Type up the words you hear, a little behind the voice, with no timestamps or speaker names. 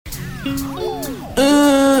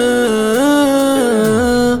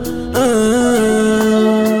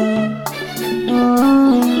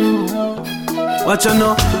watch you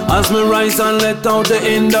know. As me rise and let out the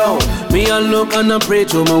window, me a look and a pray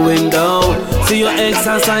through my window. See you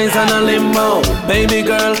exercise and a limbo. Baby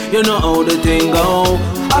girl, you know how the thing go.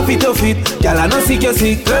 I fit to fit, girl I know sick you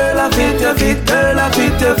sick. Girl I fit to fit, girl I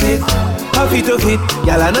fit to fit. I fit to fit,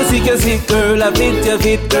 girl I know sick you sick. Girl I fit to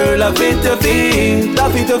fit, girl I fit to fit.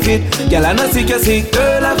 I fit to fit, girl I know sick you sick.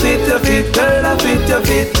 Girl I fit to fit, girl I fit to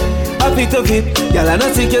fit. I fit to fit, girl I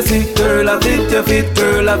know sick you sick. Girl I fit to fit,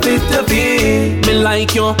 girl I fit to fit. Me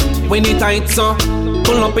like you when it tight so.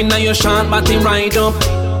 Pull up inna your short body ride up.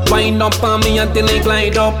 Wind up on me until it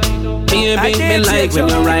glide up. Baby, me like when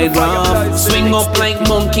you ride rough. Swing up like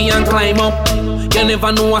monkey and climb up. You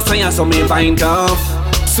never know what's saying, so me find off.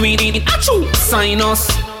 Sweetie, achoo, sign us.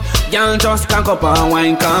 Y'all just cock up and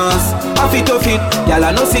wine cause I fit to fit, y'all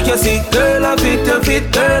I know sick you sick. Girl I fit to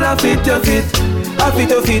fit, girl I fit to fit. I fit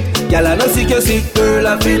to fit, y'all I know sick you sick. Girl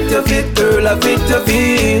I fit to fit, girl I fit to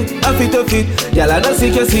fit. I fit to fit, y'all I know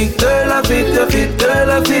sick you sick. Girl I fit to fit,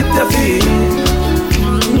 girl I fit to fit.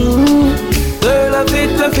 Girl I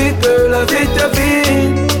fit to fit, girl I fit to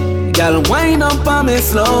fit. Girl wind up on me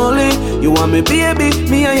slowly. You want me baby,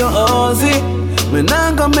 me and your Aussie. Me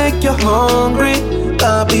not gonna make you hungry.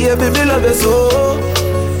 Baby, me love you so.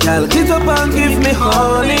 Girl, get up and give me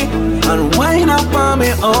honey. And wind up on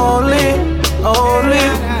me only.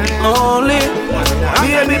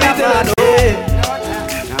 Baby, me tell you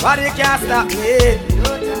nobody can stop me.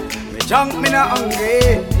 Me junk, me not hungry.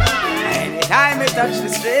 Anytime me touch the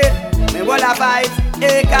street, me will have vibes,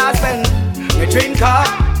 acres spend. Me drink up,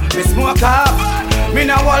 me smoke up. Me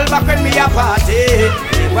no hold back when me a party.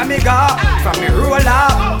 When me go, from me roll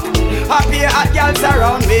up. Happy hot girls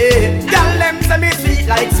around me. Girl them say me sweet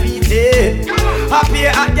like sweetie. Happy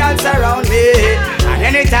hot girls around me. And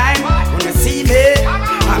anytime when you see me,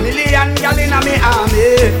 a million girl in me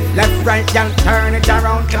army. Left, right, girl, turn it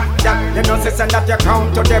around. You know say send that your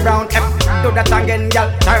crown to the ground. Do that again,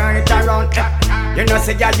 girl, turn it around. You know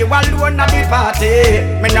say girl, you alone at the party.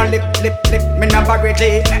 Me no lip, me no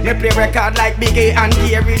variety. Me play record like Biggie and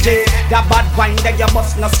Gary J. That bad wine that you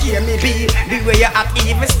must not scare me be. The way you act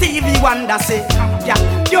even Stevie Wonder say. Yeah,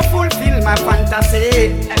 you fulfill my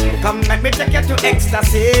fantasy. Come make me take you to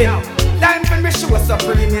ecstasy. Time for me show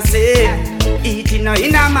supremacy. Eating no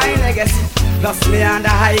inna my legacy. Plus me on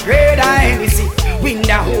the high grade Hennessy. Win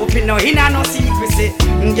the hope no inna no secrecy.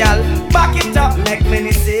 Girl, back it up, make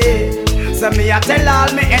me see. So me a tell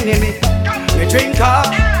all me enemy. Me drink up,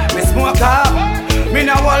 me smoke up. Me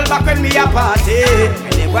no hold back when me a party.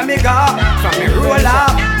 Anywhere me go, from me roll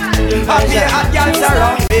up. Happy hot girls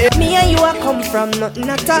around me. Me and you a come from nothing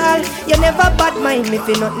at all. You never bad mind me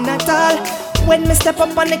for nothing at all. When me step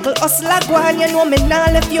up a nickel hustler go on, you know me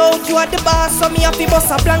nah left you out. You are the boss, so me have to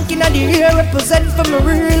bust a blank inna the air. Represent for my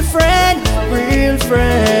real friend, real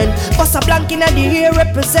friend. Bust a blank inna the air.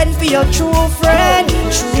 Represent for your true friend,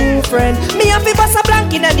 true friend. Me have to bust a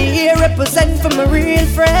blank inna the air. Represent for my real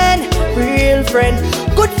friend, real friend.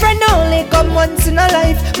 Good friend only come once in a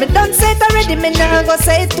life. Me done say it already, me nah go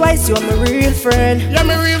say it twice. You are my real friend. Yeah,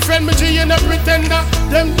 my real friend, me G and a pretender.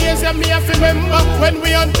 Them days yeah, me have to remember when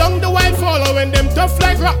we undone the white follow. When them tough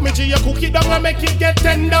like rock, me G, you cook it down and make it get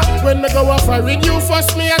tender. When me go off a ring, you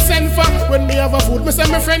first me a send for. When me have a food, me say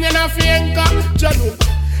my friend you not fienka. Jadu,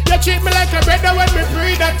 you treat me like a brother when me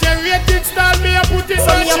pray that you rate it, style me a put it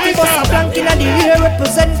so on me have to bust a blank inna the air.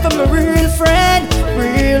 Represent for my real friend,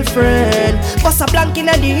 real friend. Bust a blank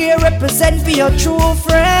inna the air. Represent for your true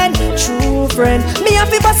friend, true friend. Me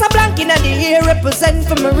have to bust a blank inna the air. Represent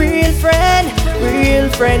for my real friend,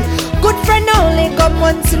 real friend. Good friend only come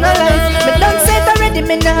once in a life. Me done say it already,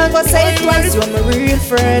 me nah go say it twice. You're my real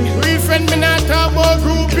friend. Real friend, me not talk about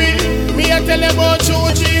groupie. Me a tell you about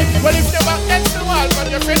Chuchi. Well if the back against the wall, but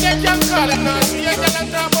your friend they can call it now. See a girl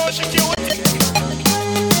and talk about she cute.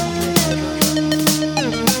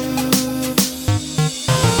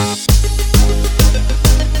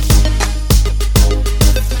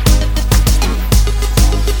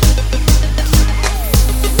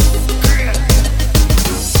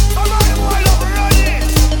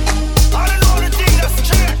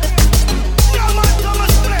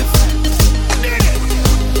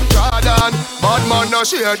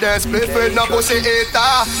 Share them split with no pussy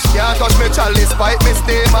eater. Can't touch me chalice, pipe me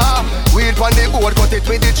steamer. Weed on the board, cut it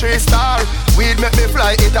with the 3-star. Weed make me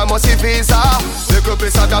fly, it a musty visa. The Little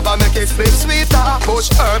piece of gaba make it split sweeter.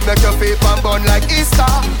 Push herb make your feet and burn like Easter.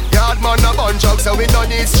 Yard man a bun jug so we don't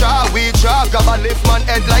need straw. We draw gaba lift man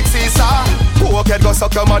head like Caesar. Poke head go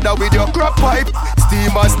suck your mother with your crop pipe.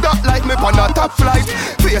 Steamers stop like me on a top flight.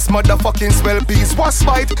 Face motherfucking swell piece was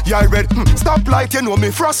fight. Yeah red stop light you know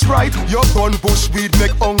me frost right. Your gun bush weed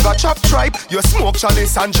make hunger chop tripe. You smoke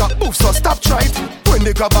chalice and jack boof so stop tripe. When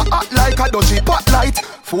the gaba hot like a dodgy pot light.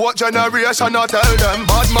 Fourth generation I tell them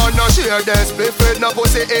bad man no share them split with no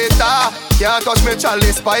pussy eater. Can't touch me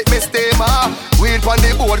chalice pipe me steamer. Weed on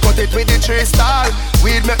the board cut it with the 3-star.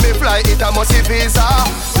 Weed make me fly it a must visa.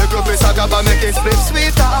 Little piece of gaba make it split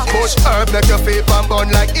sweeter. Push herb make your feet and burn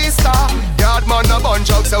like Easter. Yard man a bun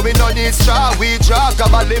jug so we no need straw. We draw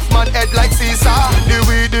gaba lift man head like Caesar. The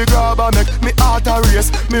weed the grabber make me heart a race.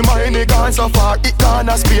 Me mind it gone so far it gone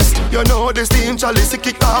a space. You know the steam chalice it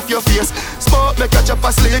kick off your face. Smoke make you chop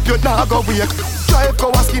asleep you nah go wake. Drive go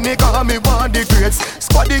a skinny cause me want the grades.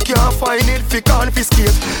 Squaddy can't find it fi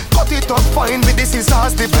confiscate. Cut it up fine with the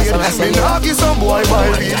scissors the blade. Me nah give some boy my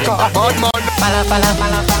weed cause bad man.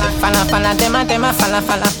 Falla, dema, falla.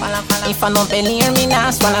 If I don't believe me,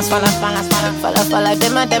 nah, swalla. Falla,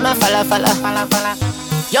 dema, falla.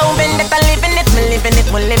 Yo, been it, I'm living it, me living it,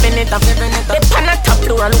 we living it up. They pan a top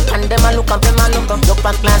floor, look and them a look up. Look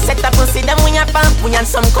back, class, set up, see them we a pump. We and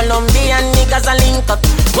some Colombian niggas a link up.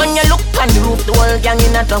 When you look on the roof, the whole gang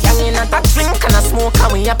in a top. Back drink and a smoke,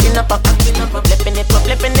 and we up in a pop. Flipping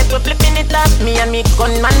it up. Me and me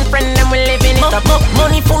gunman friend, them we living it up.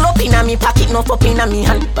 Money full up in a me pocket, no up in a me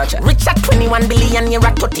hand. Rich at 21 billion, you're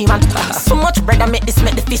at 31. So much bread, I make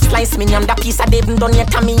the fish slice. Me am the piece I didn't done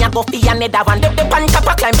yet, me a go for another one. The pan top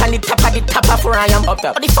climb on the top of where I am.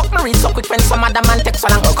 But the fuck me read so quick when some other man text so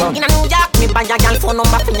long. In a New York, me buy a girl phone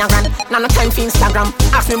number for your grand. Now no time for Instagram,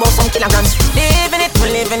 ask me about some kilograms. Living it,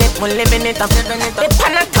 we living it up. They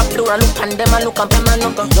pan a top floor, look and them a look up.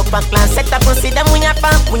 Look back class, set up and see them we a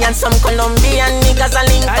pump. We and some Colombian niggas a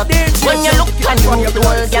link up. When you look and you the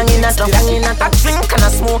whole gang in a top. That drink and a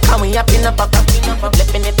smoke and we up in a pop.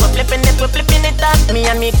 Flipping it up. Me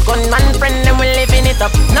and me gunman friend, them we living it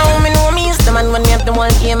up. Now me know me is the man when me have the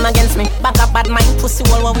one game against me. Back up bad mind, pussy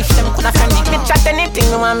wall, what wish them coulda friend me. Me chat anything,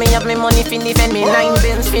 no want me have me money fin defend me. 9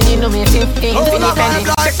 bills fin you know me 15 fin defend me.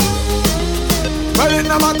 Well it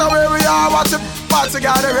no matter where we are, what's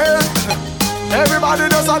together here. Everybody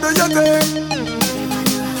does how do your thing.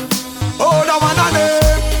 Oh the one and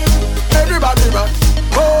everybody rock.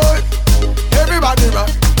 Oh everybody rock.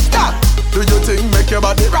 Yeah. Do your thing, make your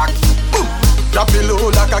body rock. Boom. Drop it low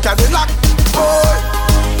like a Cadillac. Oh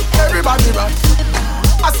everybody rock.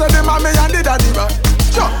 I saw the mommy and the daddy rock.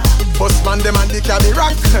 Sure. Bust man them and the cabby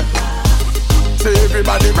rock. Say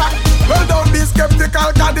everybody rock. Well don't be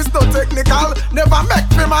skeptical cause this no technical. Never make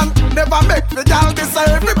me man, never make me gal. This say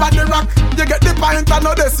everybody rock. You get the pint and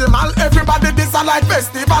no decimal. Everybody this a like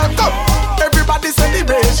festival. Come, everybody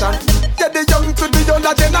celebration. Get the young to the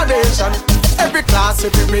younger generation. Every class,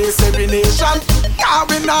 every race, every nation. Can't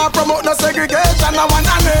we now promote no segregation. I want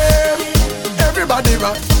a name. Everybody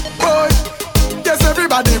rock. Boy. Yes,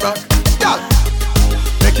 everybody rock, yeah.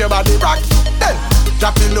 Make your body rock, then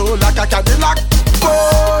drop it low like a Cadillac.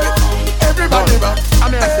 Boy, everybody rock.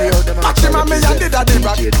 Match him and me and the daddy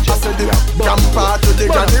rock. I said the grandpa to the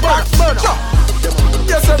granny rock.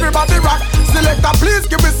 Yes, everybody rock. Selector, please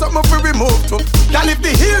give me something for we move to. Can if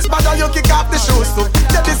the heels bad and you kick off the shoes too.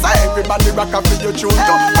 Yeah, this is everybody rock up for your tune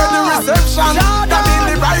too. For the reception, that mean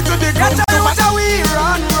the right to the groove too. But we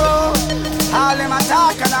run road. All them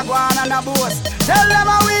attack and a go on and a boast. Tell them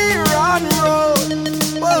how we run road.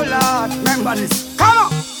 Oh Lord, remember this. Come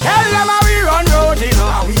on. Tell them how we run road, you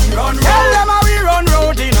know. How we run road. Tell them how we run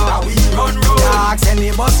road, you know. How we run road. Ask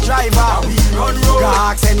any bus driver. How we run road.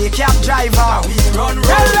 Ask any cab driver. How we run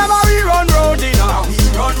road. Tell them how we run road, you know. How we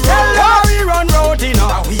run road. Tell them how we run road, you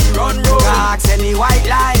know. How we run road. Ask any white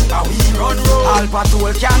line. How we run road. All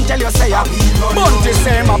patrol can tell you say how we run road. Bunty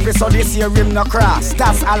same up so this year him no cross.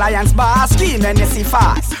 That's Alliance boss. Scheme and you see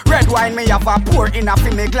fast. Red wine me have a pour in a fi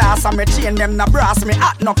me glass. And me chain them no brass. Me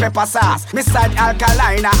hot no pepper sauce. Me side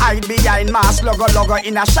alkaline a hide behind mask. Logo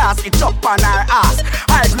in a shots. It up on her ass.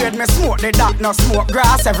 High grade me smoke the dark no smoke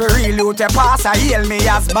grass. Every real loot a pass. I hail me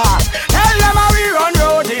as boss. Tell them how we run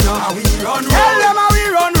road, you know. How we run road. Tell them how we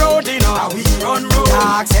run road, you know. How we run road.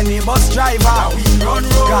 Ask any bus driver. How we run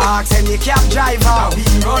road. Ask any cab driver. How we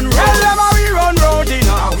run road. Tell them how we run road, you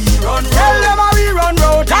know. How we run road. Tell them how we run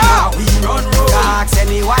road, you know. How we run road. Ask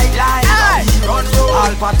any white line. How we run road.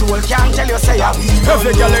 All patrol can tell you say how we run road.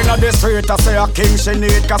 Every girl inna the street I say a king she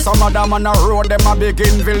need. Cause some of them on the road them a big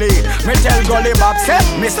invalid. Me tell Gully Bob say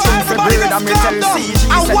me sing for bird and me tell CG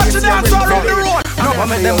say this year will be. No What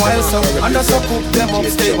make them wild so? And I so cook them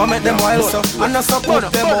upstate. What make them wild so? And I so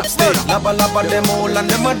cook them upstate. Labba labba them all and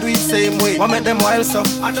them a do it same way. What make them wild so?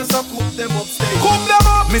 And I so cook them upstate. Cook them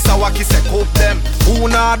up. Mr. Wacky say cook them. Who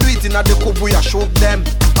nah do it inna the coop we a shoot them.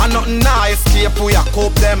 And nothing nah escape we a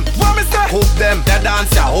coop them. What me say? Cook them. They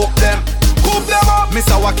dance ya hook them. Coop them up.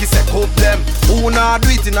 Mr. Wacky say coop them. Who nah do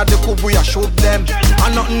it inna the coop we a shoot them.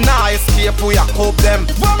 And nothing nah escape we a coop them.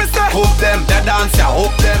 What me say? Coop them. They dance ya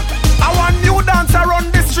hook them. I want new dancer run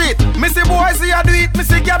the street. Missy boys see ya do it.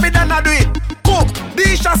 Missy Gabby then I do it. Cook.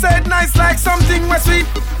 Disha said nice like something we sweet.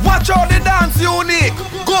 Watch out the dance unique.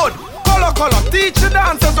 Good. Color, teach the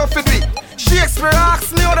dancers how to do it. Shakespeare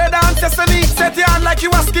asks me how the dance is unique. Set your hand like you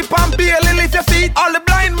a skip and barely lift your feet. All the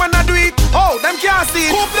blind man a do it. Oh, them can't see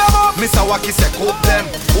it. Coop them up. Mr. Wacky say coop them.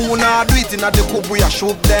 Who nah do it inna the coop we a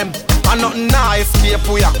shoot them. And nothing nah escape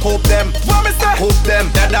we a coop them. What me say? Coop them.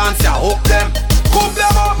 They dance ya hook them. Coop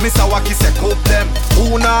them up. Mr. Wacky say coop them.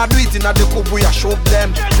 Who nah do it inna the coop we a shoot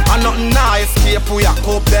them. And nothing nah escape we a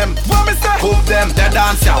coop them. What me say? Coop them. They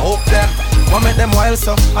dance ya hook them. What make them wild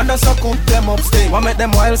so? And I so cook them upstate. What make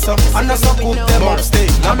them wild so? And I so cook them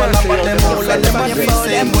upstate. Labba labba them all and them a do it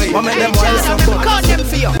same way. What make them wild so? Call them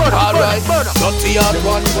for you. Alright, dirty heart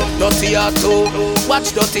 1, dirty heart 2.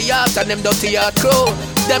 Watch dirty heart and them dirty heart crew.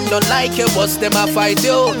 Them don't like you, but them a fight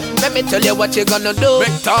you. Let me tell you what you gonna do.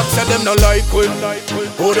 Make talk say them don't like we.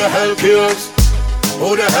 Who the hell cares?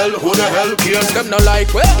 Who the hell cares? Them no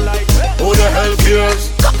like we. Who the hell cares?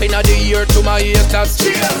 Cupping of the year to my haters.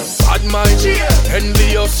 Cheers. Bad mind. Cheers.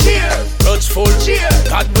 Envious. Cheers. Grudgeful. Cheers.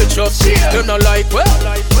 God with us. Cheers. Them no like we.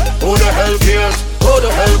 Who the hell cares? Who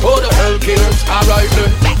the hell cares? Alright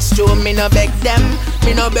then. Next to me no beg them.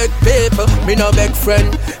 Me no beg people. Me no beg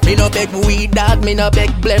friend. Me no beg weed dog. Me no beg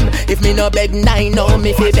blem. If me no beg 9, no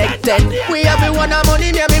me fi beg 10. We have one of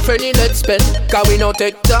money, me and me friend let's spend. Cause we no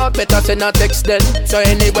take talk, better send a text then. So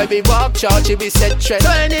anywhere we walk, charge we set trend.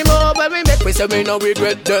 So anymore when we make, we say we no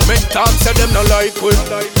regret them. Make talk, say them no like we.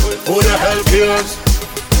 Who the hell cares?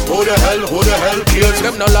 Who the hell cares?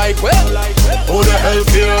 Them no like we. Who the hell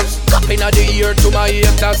cares? Cupping of the year to my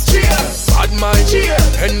haters. Cheers. Bad mind.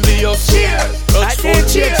 Cheers. Envious. Cheers. Grudgeful.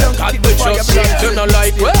 Cheers. God with us. Them no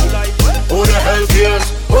like we. Who the hell cares?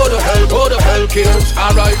 Who the hell cares?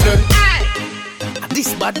 Alright then.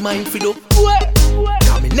 This bad mind for you.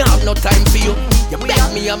 Cause me now have no time for you. You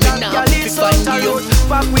beg me and me now fi find you.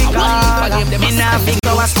 Me nah fi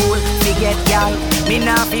go a school, fi get gal. Me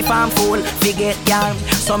nah fi farm fool, fi get gal.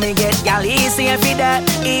 So me get gal easy every day,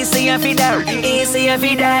 easy every day, easy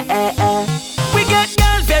every day. We get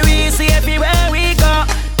gal very easy everywhere we go.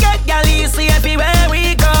 Get gal easy everywhere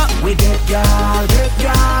we go. We get gal,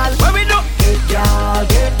 where we do? Get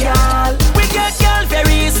gal. We get gal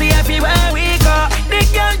very easy everywhere we go. The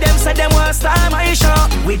gal them say them want start my show.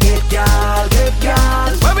 We get gal,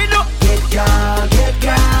 where we do? Get gal.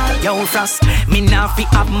 Yo Frost, me nah fi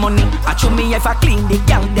have money. I show me if I clean the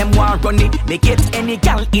gal them want run it. They get any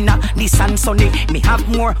gal in a Nissan Sunny. Me have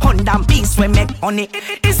more Honda beats we make honey.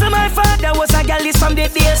 It's my father was a gal from the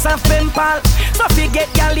days of Pempal. So fi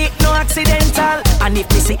get gal it no accidental. And if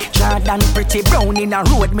me see Jordan pretty brown in a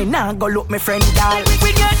road, me nah go look me friend gal.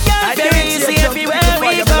 We get gal very easy everywhere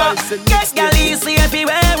we go. Get gal easy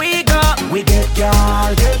everywhere we go. We get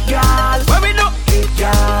gal, where we do? Get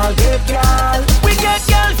gal. We get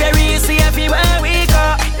gal very easy everywhere we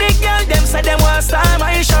go. The gal them say them want start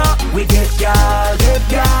my show. We get gal,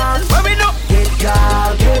 where we do? Get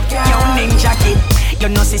gal. Yo Ninja Kid, you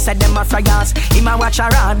know she said them a fryers. Him a watch her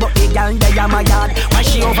hard, but the gal they a my yard. When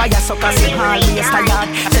she over here suck us in hard, we tired.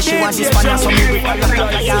 Say she wants this partner, so me with her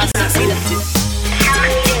fryers. How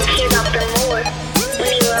many kids up the mood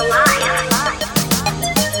when you were alive?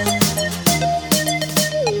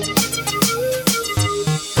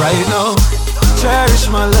 Right now, cherish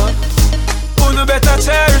my love. Uno better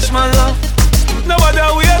cherish my love. Nobody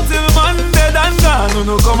wait till Monday and gone.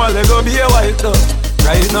 Uno come and let go be a white dove.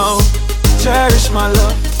 Right now, cherish my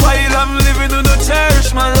love. While I'm living, uno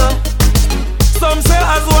cherish my love. Some say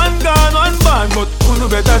as one gone, one born, but uno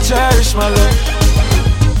better cherish my love.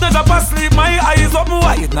 Never pass sleep, my eyes up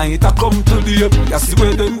wide. Night I come to the up, you see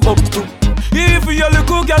where them up to. If you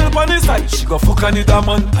little girl on the side, she go fuck another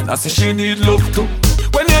man, and I say she need love too.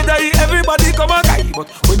 When you die, everybody come and guy, but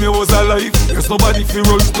when you was alive, there's nobody fi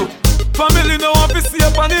run to. Family no want to see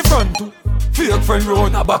up on the front too. Fake friend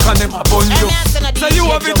run a back and them a bun you. Say you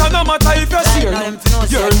have it and no matter if you share them.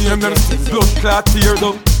 Your name them still blood clot tear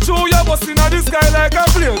down. Show your bust inna the sky like a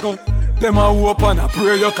flare gun. Them a hope and a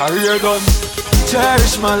pray your career done.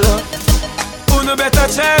 Cherish my love. Uno better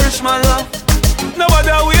cherish my love.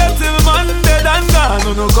 Nobody wait till Monday and gone.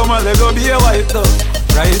 Uno come and let go be a white dove.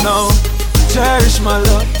 Right now, cherish my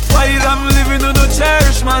love. While I'm living, you no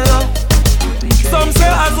cherish my love. Some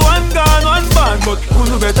say as one gone, one born, but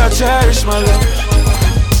you better cherish my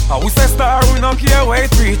love. I will say star, we don't care where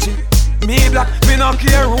it's reaching. Me black, me don't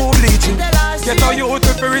care who bleaching. Get on you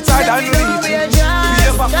to be retired and leeching. Be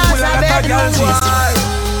a back full of a girl cheese.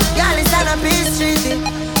 Girl is on a peace treaty.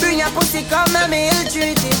 Bring your pussy, come and me ill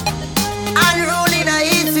treat it. Unruly, na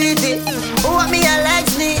eat sweet it. Want me a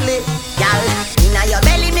legs neatly. Girl, inna your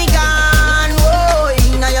belly me gone. Whoa,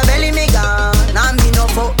 inna your belly me gone. Now me no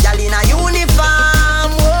fuck, girl inna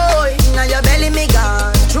uniform. Whoa, inna your belly me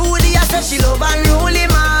gone. Trudy, I say she love unruly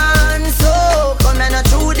man. So come and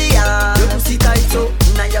through the yard. Your pussy tight so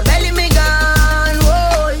inna your belly me gone.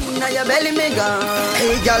 Whoa, inna your belly me gone.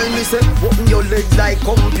 Hey girl, me say open your legs like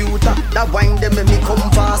computer. That wine them make me come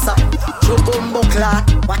faster. Chocombo clot,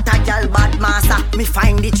 what a girl bad master. Me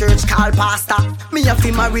find the church called pastor. Me a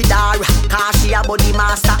fi marry her, cause she a body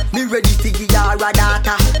master. Me ready to give her a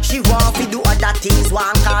daughter. She want fi do other things,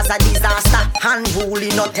 want cause a disaster. Unruly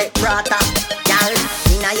no take prata. Girl,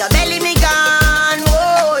 inna your belly me gone.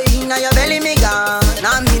 Whoa, inna your belly me gone.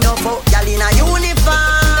 Now me no fuck, girl inna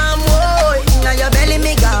uniform. Whoa, inna your belly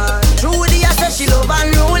me gone. Trudy I say she love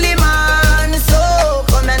unruly man. So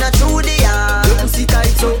come and through the yard. Your pussy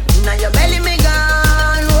tight so inna your belly me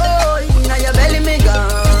gone. Whoa, inna your belly me gone.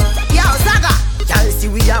 Yo, Saga, y'all see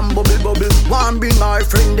we am bubble bubble. Want bring our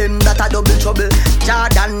friend them that a double trouble.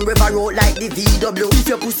 Jordan River road like the VW. If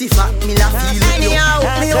your pussy fat, me la feel it. Anyhow,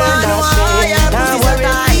 me want to know your pussy so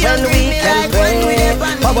tight. When we can pray,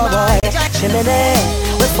 boy, shimmy,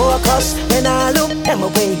 we focus. When I look them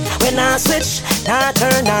away, when I switch, I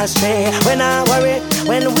turn I stray. When I worry,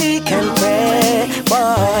 when we can pray,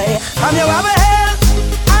 boy, I'm your rubber head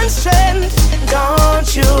and strength. Don't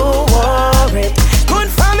you worry. Good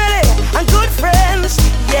family and good friends.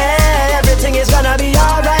 Yeah, everything is gonna be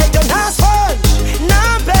alright. You're not sponge,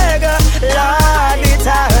 not beggar. Lord, it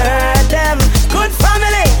hurt them. Good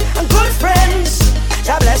family and good friends.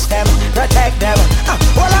 God bless them, protect them.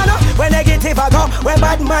 Well, I know when negative I go, when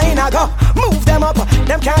bad mind I go. Move them up,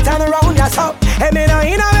 them can't turn around your so. Hey, me no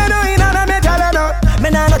inna, me tell you no. Me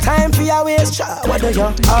no time for your waste, child. What do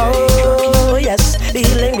you? Oh yes,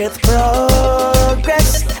 dealing with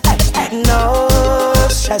progress. No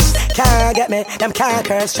stress, can't get me, them can't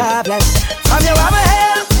curse, child bless. From your rubber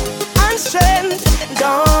head and strength,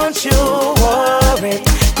 don't you worry.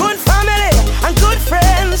 Good family and good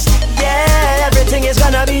friends. Yeah, everything is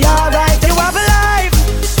gonna be alright. You have a life,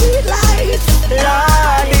 sweet life.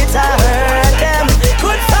 Lord, it's a hurt them.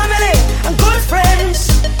 Good family and good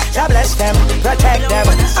friends. God bless them, protect them.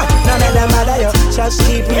 None of them matter you. Just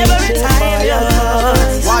keep reaching for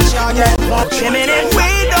yours. Watch your get watch him in it.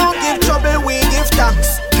 We don't give trouble, we give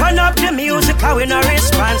thanks. Turn up the music, how we no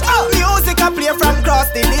response. Oh, music I play from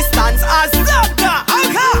across the distance. As sucker, oh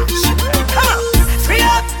gosh, come on, free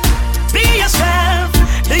up, be yourself.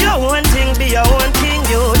 Do your own thing, be your own king,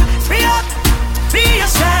 you. Free up, be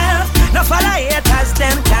yourself. No follow haters,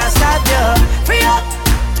 them can't stop you. Free up,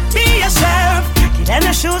 be yourself. Give them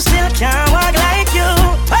the shoes, still can't walk like you.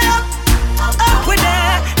 Free up with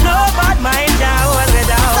that, no bad mind can't hold me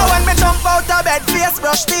down. So when me jump out of bed, face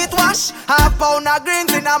brush, teeth wash. Half pound of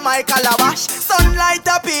greens in a my calabash. Sunlight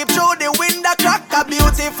a peep through the window crack. A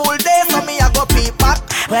beautiful day, so me a go peep back.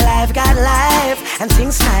 Well, I've got life and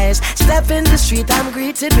things nice. Step in the street, I'm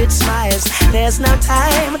greeted with smiles. There's no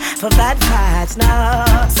time for bad vibes, no.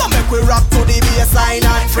 So make we rock to the bassline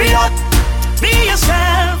and free up, be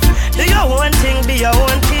yourself. Do your own thing, be your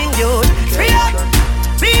own king, you. Free up,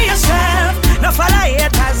 be yourself. No follow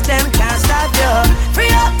haters, them can't stop you.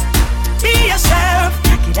 Free up, be yourself.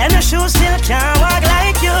 Give them the shoes, still can't walk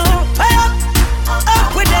like you. Free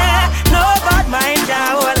up with that, no bad mind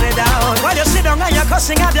can't hold me down. While you sit down and you're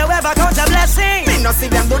cussing, have you ever count a blessing? Me no see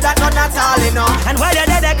them do that, not at all, you know. And while you're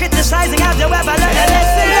there, they're criticizing, have you ever learned a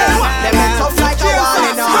lesson? Them is tough like a wall,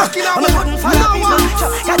 you know. I'm a wooden follow people,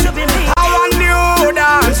 got to be me. I want new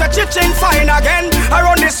dance, a chicken fine again.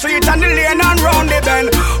 Around the street and the lane and round the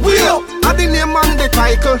bend. We up at the name and the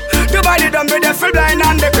title. Divided them with the full blind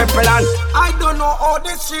and the cripple and I don't know how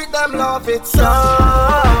the street them love it so.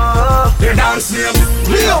 the dance name.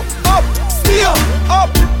 We up, stay up,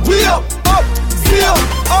 we up, stay up,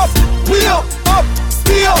 we up,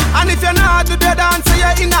 stay up. And if you're not do the dance,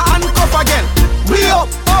 you're in a handcuff again. We up,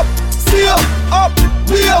 stay up,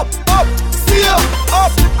 we up, stay up,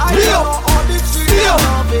 we up, stay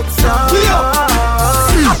up, we up.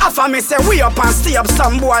 A for me say we up and stay up,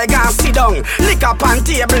 some boy gon' sit down. Lick up on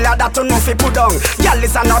table that to know fi put down. Girl,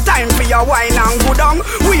 it's no time for your wine and go down.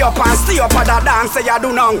 We up and stay up, other dance say you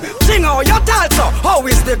do now. Sing out your talso, how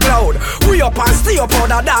is the cloud? We up and stay up,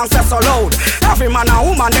 other dance so loud. Every man and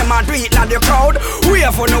woman them a do it in the crowd. We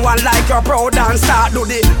have no one like your proud and start do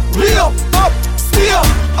the. We up, stay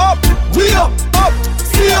up, we up,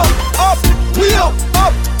 stay up, we up,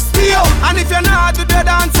 stay up. And if you're not do the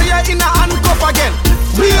dance, you're in a handcuff again.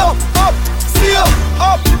 We up, stay up,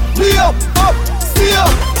 we up, stay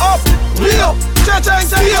up, we up.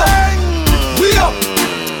 Stay up, we up,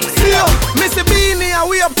 stay up. Missy Beanie and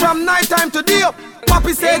we up from night time to day up.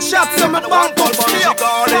 Papi said shots, so me bump up, stay up.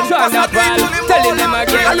 Telling them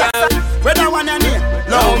again, whether one and near,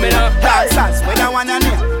 low me now. Dancers, whether one and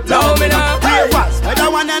near, low me now. Ravers,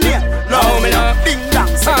 whether one and near, low me now. Ding dong,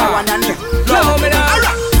 whether one and near, low me now.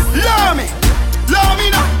 Low me, low me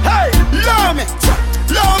now, hey, low me,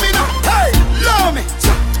 low me now, hey, low me,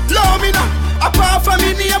 low me now. Apart from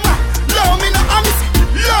me name, low me now, I'm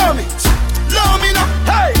low me, now,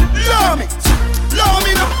 hey, low me,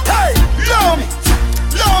 now, hey, low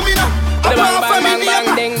me now. Apart from me name,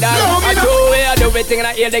 low me now. I do everything and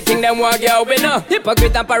I hear the kingdom walk out with no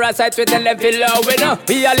hypocrite and parasites with them feel low with no.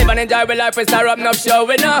 We all live and enjoy with life, we start up no show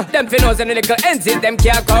with no. Them finnos and the little ends them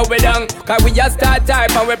can't go with them. Cause we just start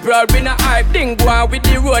type and we proud we no hype. Ding go on with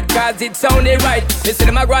the road cause it sounded right. Me see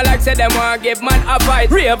them a go like say them want give man a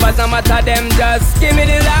fight. Ravers no matter them just give me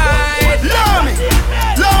the light. Love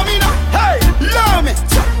me now, hey, love me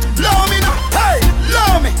now, hey,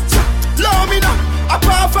 love me now.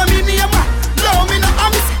 Apart from me name, love me now,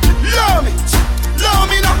 I'm love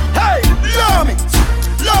me now, hey, love me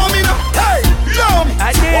now, hey, love me.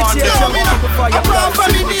 I did love me now, apart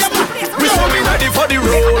from me name, we so me ready for the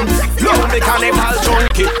road. Love me carnival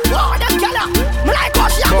junkie. Oh, them killer, me like how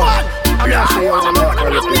she a go on. I'm not sure you're the man who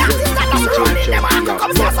represents DJ Djjunky.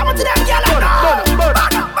 Come say something to them killer.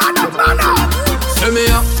 Send me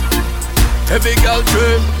up, heavy girl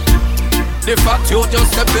train. The fact you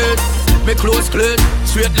just step in. Me close clean,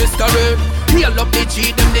 straight Listerine. Heal up the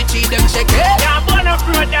cheat them check it. Yeah, born up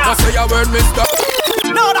brother. I say a word, mister.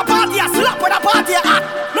 No, the party a slap with the party a hot.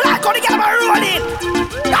 Me like how the girl a rolling.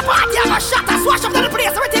 The party a go shot and swash up to the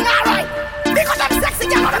place, everything alright. Because them sexy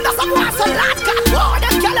girl and them just some want some lad cat. Oh,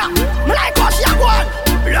 them killer, me like how she a go on.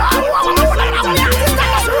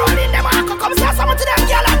 Rolling them a come say something to them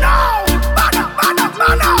girl and now.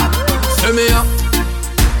 Man up. Send me up,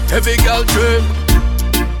 heavy girl train.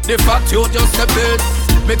 The fact you just step in.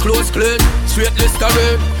 Me close clean, straight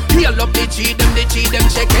Listerine. Heal up the cheat them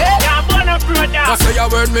check it. Yeah, born up brother. I say a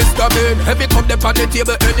word, Mr. Bean. Heavy cup the on the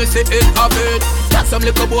table and you say it a bit. That's some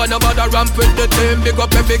little boy no bother ramp with the team. Big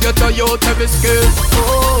up every get a youth, every skill.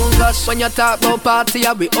 Oh gosh, when you talk about party,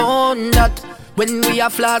 yeah, we own that. When we are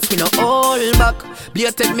flash, we no hold back.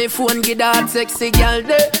 Blated me phone, get that sexy girl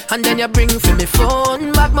there. And then you bring for me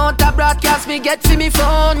phone back. Mount a broadcast, me get for me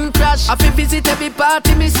phone crash. I fi visit every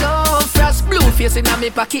party, me so fresh. Blue face in a me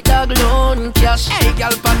pocket, dog loan cash. Hey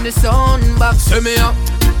girl, pan the sun back. Send me up,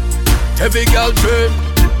 heavy girl train.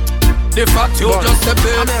 The fact you just step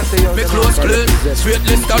in. Me close clean, straight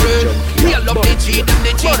Listerine. Heal up the cheat them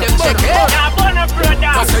check it. Yeah, born up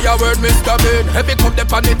brother. I say a word, Mr. Bean. Heavy cup the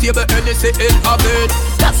on the table and you say it a bit.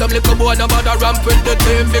 That's some little boy no bother ramp with the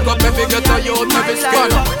team. Big up every get a youth, every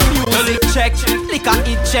skill. Music check, liquor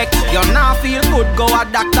it check. You not feel good, go a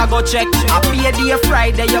doctor go check. A payday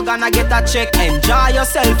Friday, you gonna get a check. Enjoy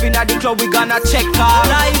yourself in the club, we gonna check.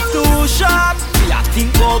 Life too short, me a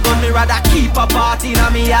think go gun, me rather keep a party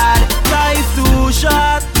in me yard. Life too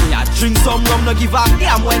short, me a drink some rum, no give a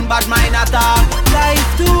damn when bad mind attack. Life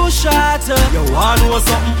too short, you wanna know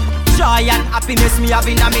something? Joy and happiness me have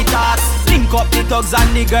in a me thoughts. Link up the thugs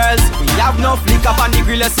and the girls. We have no flick up on the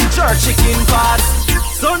grill, let's see church chicken parts.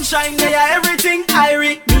 Sunshine, they are everything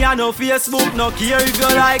irie. Me a no Facebook, no care if you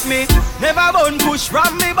like me. Never bun push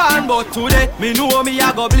from me band, but today me know me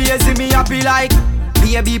a go blazy, me happy like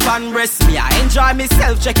baby pan breast. Me a enjoy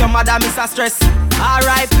myself, check your mother miss a stress.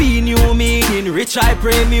 R.I.P. new meaning, rich I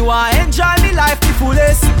pray me want enjoy me life the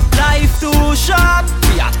fullest. Life too short,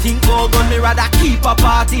 me a think go gun, me rather keep a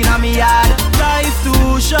party in me yard. Life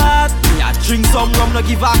too short, me a drink some rum, no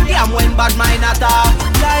give a damn when bad mind attack.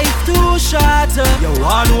 Life too short, you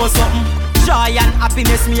wanna know something? Joy and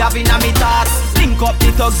happiness me have in a me thoughts. Link up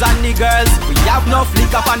the thugs and the girls. We have no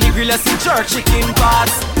flick up on the grill, let's see church chicken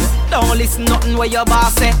parts. Don't listen nothing where your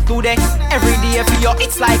boss say today. Every day for you,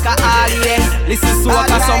 it's like a holiday. Listen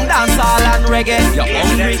to some dancehall and reggae. You're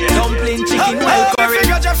hungry, dumpling, chicken, well curry. Me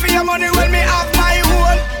figure for your money when me have my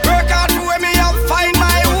own. Work hard for when me have find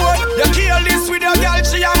my own. You kill this with your girl,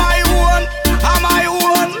 she am my own. I'm my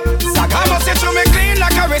own.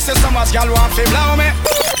 much girl want to blow me.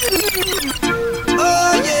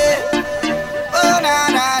 Oh yeah, oh na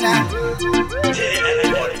na na.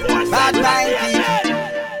 Bad mind people.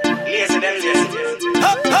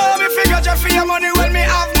 Oh, me figure just for your money when me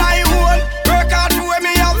have my own. Work hard for when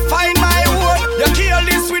me have find my own. You kill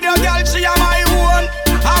this with your girl, she am my own.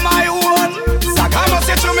 I'm my own. I must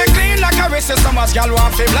say to me clean like a wrist. So much girl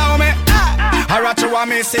want to blow me. I rat to want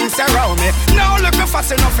me sing around me. Now look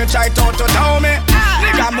fast enough to try to tell me.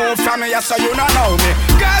 Nigga move from me, so you don't know me.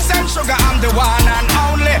 Girls and sugar, I'm the one and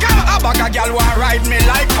only. A bag of girl want ride me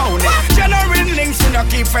like pony. Genuine links, you know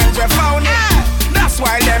keep friends with phony. That's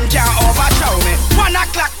why them can't overthrow me. 1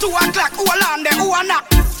 o'clock, 2 o'clock, all on the who knock.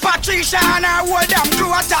 Patricia and her whole damn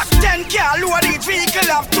crew attack. 10 car load each vehicle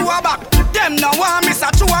have 2 a back. Them no want miss a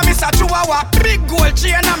chihuahua. Big gold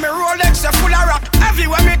chain and me Rolex full of rock.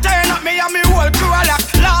 Everywhere me turn up, me and me whole crew a lock.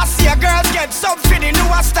 Last year girls get sub for the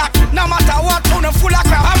newer stock. No matter what, who no full of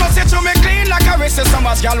crap. I must say to me clean like a wrist. So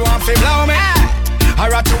much girl want to blow me. I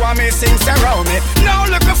rat to want me sing around me. Now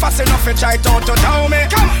look fast enough to try to tell me.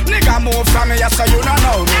 Come, nigga move from me, so you don't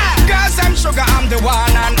know me. Girls and sugar, I'm the one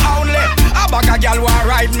and only. A bag of girl want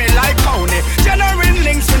ride me like pony. Genuine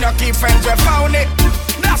links, you know keep friends with phony.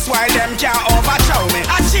 That's why them can't overthrow me.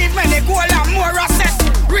 Achieve many goal and more asset.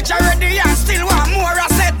 Rich already and still want more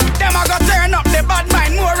asset. Them a go turn up the bad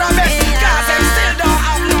mind more of it. Cause them still don't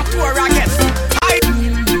have no tour again.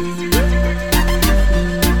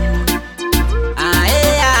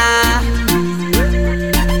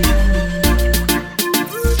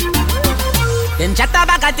 Them chat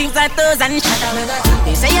about things like those and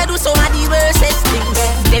they say you do so many worstest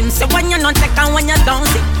things. Them say when you're not second, when you don't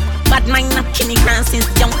see. But mine not kinny grand since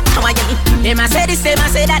young. How are you? Them a say this, them a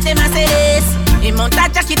say that, them a say this. Them mount a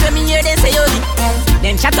jacket when me hear them say yoli.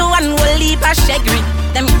 Them chat to one will leave a shaggy.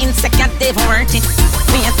 Them insecure they've worked it.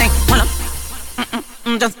 Me a think, well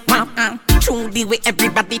just well through the way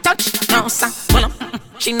everybody touch. No sir, well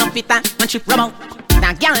she no fit that when she rub out.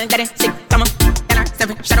 That girl got it sick, come on. Tell her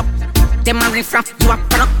seven, shut up. Them a riff-raff, you a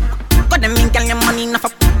product. Got them in, girl, your money enough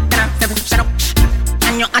up. Then I seven, shut up.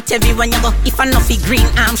 And you at everywhere you go. If I know fi green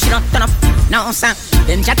arm, she not turn up. No, sir.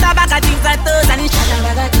 Them chat about things like those and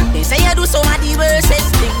they say you do so many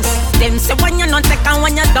worstest things. Them say when you not take and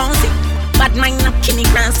when you don't see. Bad mind not kinny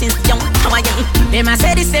grand since young. How are you? Them a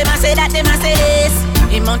say this, them a say that, them a say this.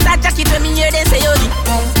 Them mount a jacket when me hear them say yoli.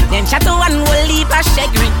 Them chat to one will leave a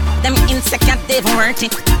shaggy. Them insecure they've worked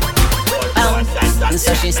it. Oh, and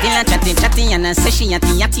so she's still a chatty, and I say she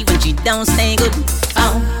yatty when she don't stay good.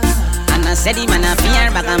 Oh, and I said him and I fear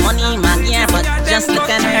bag of money, my gear, but just look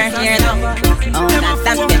at her here though. Oh,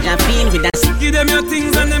 that bitch I feel with us. Give them your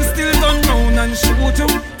things and them still turn round and shoot you.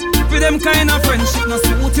 With them kind of friendship no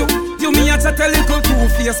suit you. You me a chat a little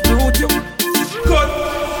two-face brute you. Good.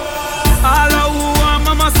 All of who want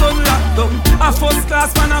mama son locked down. A first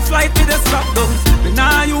class man a flight with a strap down. Me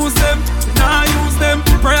nah use them, me nah use them.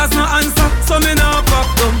 Prayers no answer, so me nah pop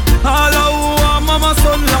them. All of who want mama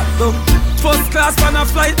son locked down. First class man a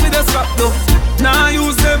flight with a strap down. Nah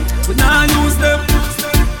use them, we nah use them.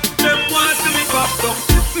 Them want to me pop down.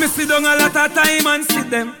 Me sit down a lot of time and see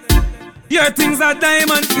them. Your things are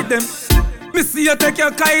diamond with them. Me see you take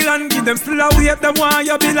your Kyle and give them. Still a wait them want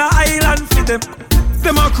you build a island for them.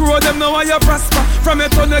 Them a crow, them know how you prosper. From a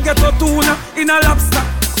ton you get a tuna in a lobster.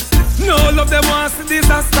 No love them want see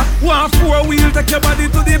disaster. Want 4-wheel take your body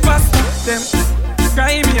to the pasta. Them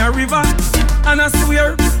cry me a river and I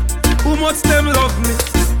swear who much them love me.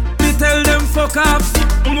 Me tell them fuck up.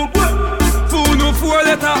 Fool no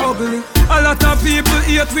 4-letter ugly. A lot of people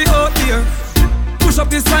hate we out here. Push up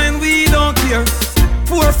the sign we don't care.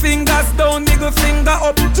 4 fingers down, middle finger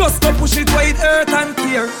up. Just go push it wide earth and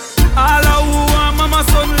tear. All of who want mama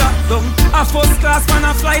son locked down. A first class man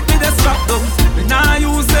a flight with a strap down. Me nah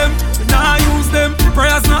use them, me nah use them.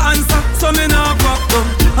 Prayers no answer, so me nah pop them.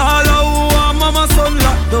 All of who want mama son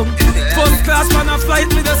locked down. First class man a flight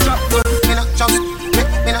with a strap down. Me not judge,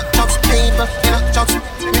 me not judge people. Me not judge,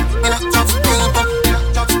 me not judge people. Me not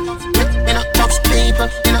judge, me not judge people.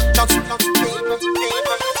 Me not judge people.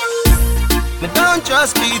 Me don't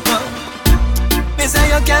trust people. Me say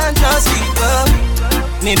you can't trust people.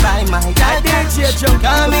 Me buy my garbage. Cause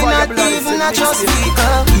me not even a trust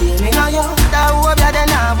people. Me know you, that hope you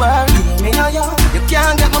then I work. Me know you, you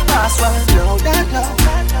can't get my password. No, that no.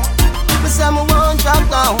 Me say me won't drop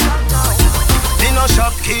down. Me no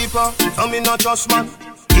shopkeeper, so me no trust man.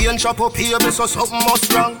 Pain chop up here, so something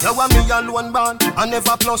must wrong. You want me alone born, I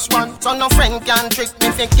never plus one. So no friend can trick me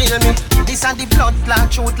if kill me. This and the blood clot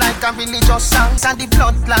shoot like a religious song. And the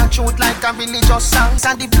blood clot shoot like a religious song.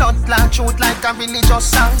 And the blood clot shoot like a religious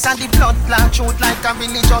song. And the blood clot shoot like a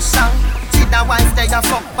religious song. See the wife they a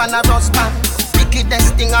fuck on a husband.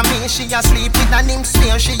 Wickedest thing of me, she a sleep with an him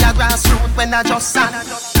smear. She a grassroot when I just sang.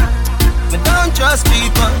 Me don't trust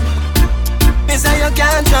people. Me say you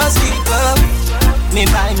can't trust people. Me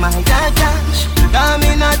buy my dad cash. Cause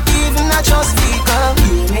me not even a trust people.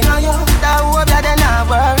 Hear me know you, that hope that they not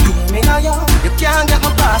work. Hear me know you, you can't get my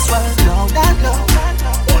password. No, that no.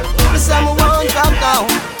 Me say me won't drop down.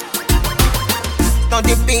 Now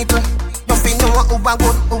the people, you feel know who are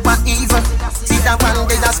good, who are evil. See that one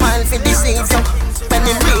day that smile fi deceive you. When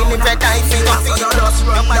him really red eye fi you fi you just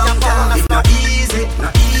run down. It's not easy,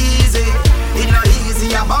 not easy. It's not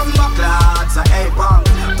easy, a bumper clot. So hey punk,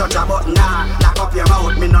 touch a button now. Lock up your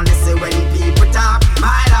mouth, me no listen when people talk.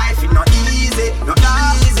 My life is not easy, not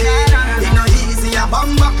easy. It's not easy, a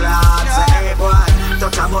bumper clot. So hey boy,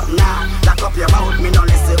 touch a button now. Lock up your mouth, me no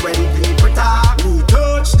listen when people talk. Me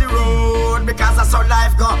touch the road because that's how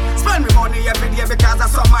life go. Spend me money every day because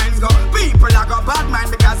that's how mine go. People a go bad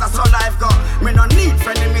mind because that's how life go. Me no need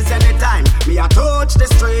frenemies anytime. Me a touch the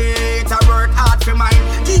street, I work hard for mine.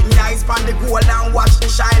 Keep me eyes on the goal and watch the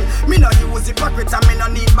shine. Me no use hypocrite and me no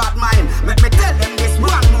need bad mind. Let me tell them this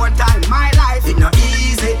one more time. My life is not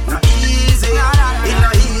easy, not easy. It's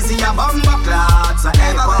not easy, a bumper clot. So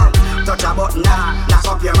ever touch a button now, lock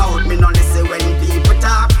up your mouth. Me no listen when people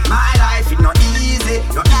talk. My life is not easy,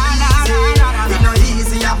 not easy. It's not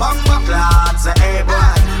easy, a bumper clot. So hey boy,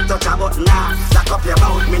 touch a button now, lock up your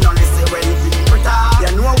mouth. Me no listen when people talk.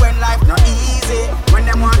 You know when life not easy, when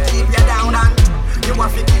them want keep you down and you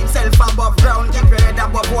want to keep self above ground, keep your head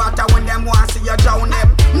above water when them want to see you drown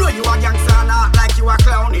them. Know you a gangster not like you a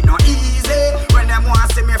clown. It not easy when them want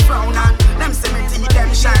to see me frown and them see me teeth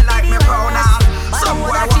them shine like me brown and some boy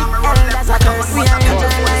want me run them like a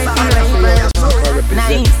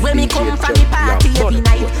night. When me come from the party every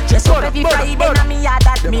night, just up every Friday na me a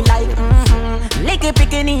that me like. Licky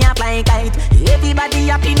picking up like kite. Everybody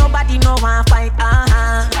happy, nobody no want fight.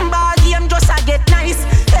 Ball game just a get nice.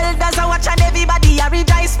 Elders a watch and everybody a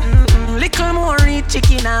rejoice. Little more rich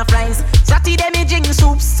chicken and fries. Saturday me drink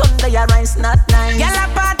soup, Sunday a rice, not nice. Girl a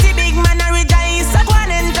party, big man a rejoice. So go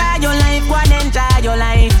and enjoy your life, go and enjoy your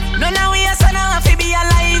life. No now we a son of a be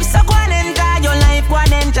alive. So go and enjoy your life, go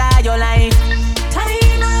and enjoy your life.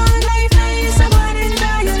 Time on life nice. So go and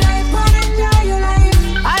enjoy your life, go and enjoy your life.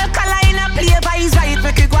 Alkaline a play vibes right,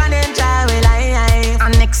 make you go and enjoy your life.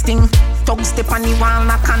 And next thing, Tug step on the wall,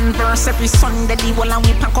 na converse every Sunday. The whole and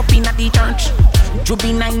we pack up in at the church.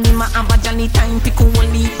 Juvenile, me have a jolly time. Pick a whole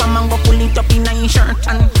leaf and mango, pull it up in a shirt.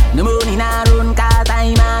 And the money na run, cause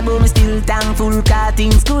time hard, but me still thankful, cause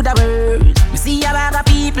things could have worse. Me see a bag of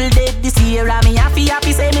people dead this year, and me happy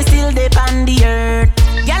say me still deep on the earth.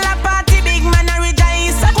 Girl a party, big man a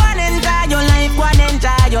rejoice. So go and enjoy your life, go and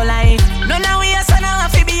enjoy your life. No now we a son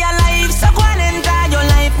of a be alive. So go and enjoy your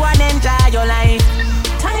life, go and enjoy your life.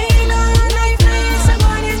 Time on life nice, so go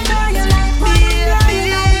and enjoy your life, go and enjoy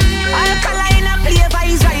your life. Alkaline a play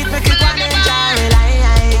vibes right, make you go and enjoy your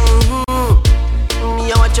life. Me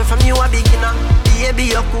a watch you from you a beginner.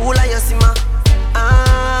 Baby you cool and you see ma.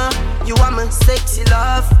 You are my sexy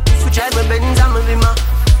love. If you drive my Benz I'm a bimmer.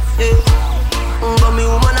 But me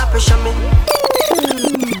woman a pressure me.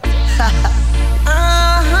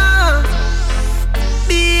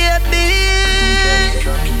 Baby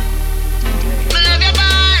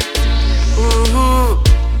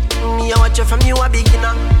me a watch you from you a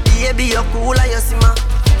beginner. Baby you cool and you see ma.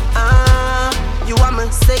 You are my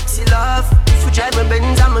sexy love. If you drive my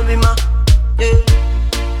Benz I'm a bimmer.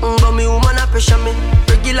 But me woman a pressure me.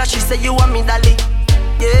 Regular she say you want me dolly.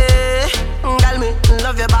 Yeah, girl me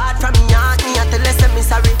love you bad from me heart. Me a tell her say me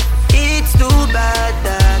sorry. It's too bad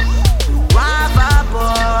that you have a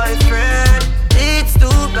boyfriend. It's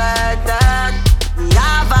too bad that you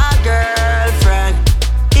have a girlfriend.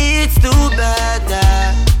 It's too bad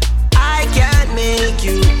that I can't make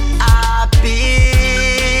you happy.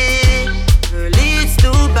 Girl, it's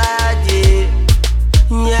too bad,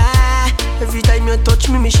 yeah. Every time you touch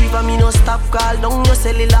me shiver. Me no stop call down your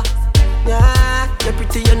cellular. Yeah, you're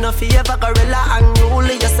pretty enough for ever gorilla. And you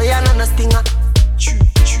only you say I'm a stinger.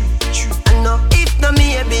 I know if no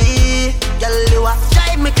maybe, girl you a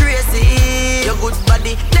drive me crazy. Your good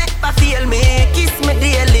body never feel me, kiss me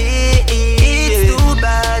daily. It's too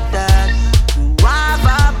bad that you have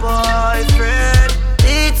a boyfriend.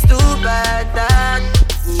 It's too bad that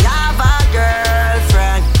you have a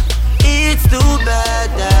girlfriend. It's too bad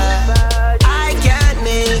that I can't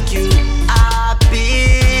make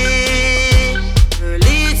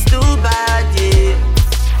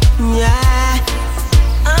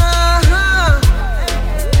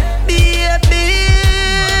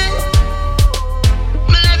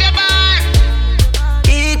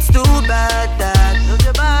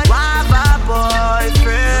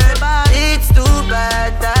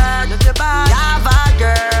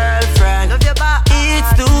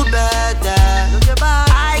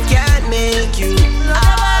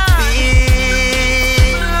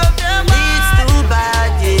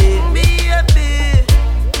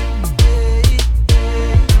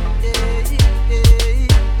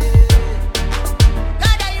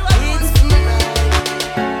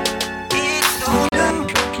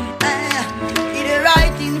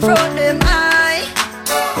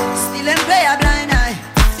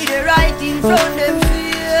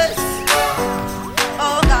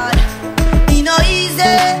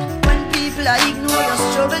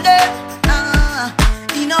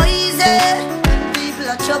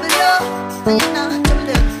trouble you, and you not trouble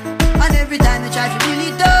them. And every time you try to build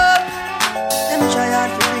it up, them try hard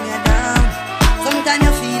to bring you down. Sometimes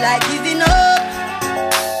you feel like giving up.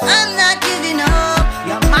 I'm not giving up.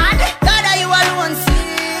 You're mad. God, are you alone see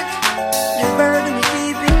it? The burden we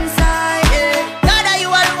keep inside. Yeah. God, are you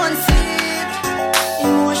alone see it?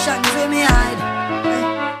 Emotions where me hide.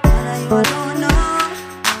 God, are you alone know?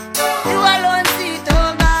 You alone see it,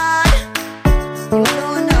 oh God. You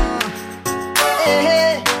alone know.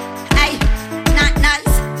 Hey, hey, not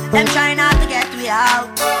nice. Them try not to get me out.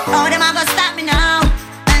 Oh, them are gonna stop me now.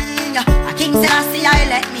 I King Selassie, I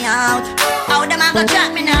let me out. How them a go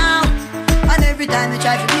trap me now? And every time they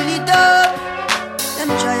try to build it up, them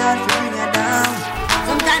try hard to bring you down.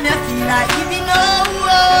 Sometimes I feel like giving up.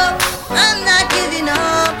 I'm not giving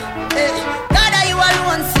up. Hey, God, are you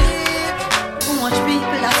alone see? Too much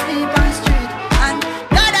people are sleep on the street. And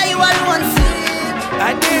God, are you alone see?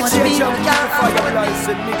 I did change your for your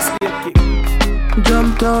license mixtape.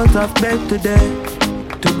 Jumped out of bed today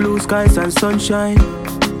to blue skies and sunshine.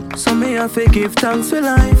 So me have to give thanks for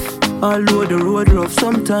life. Although the road rough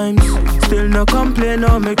sometimes, still no complain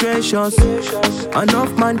or me gracious.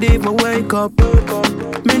 Enough man did me wake up.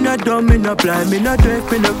 Me not dumb, me not blind, me not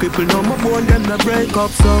deaf, me not cripple. No my bone them not break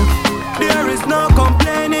up. So there is no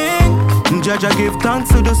complaining. Judge give thanks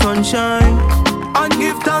to the sunshine, and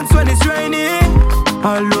give thanks when it's raining.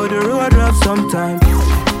 Although the road rough sometimes,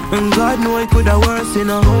 and God know it coulda worse, you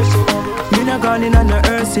know. Me not gone in on the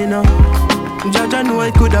earth, you know. Judge I know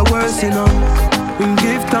it coulda worse, you know. And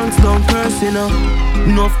give thanks, don't curse, you know.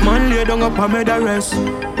 Enough man lay down up and made a rest.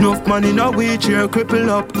 Enough man in a wheelchair cripple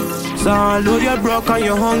up. So although you're broke and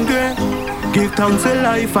you're hungry, give thanks for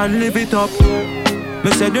life and live it up.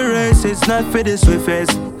 Me say the race is not for the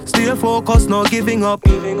swiftest. Stay focused, no giving up.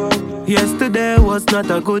 Yesterday was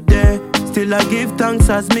not a good day. Still I give thanks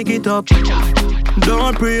as me get up.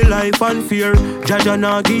 Don't pray life and fear. Jaja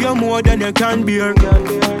nah give you more than you can bear.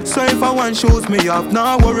 So if I want shoes me up,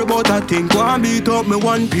 nah worry about a thing. Go and beat up me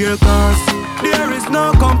one pair. Cause there is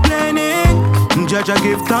no complaining. Jaja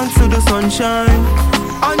give thanks to the sunshine,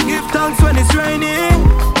 and give thanks when it's raining.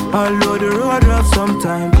 Although the road rough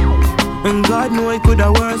sometime, and God know it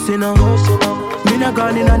coulda worse, you know. Me not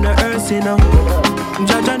gone in on the earth, you know.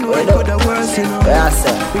 Jaja know it coulda worse, you know.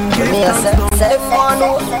 And give thanks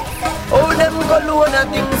don't oh, them go loan and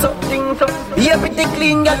things up. Be pretty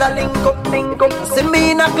clean, gal a link up. See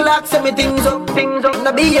me in a clock, say me things up.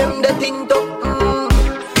 Na BM the thing up.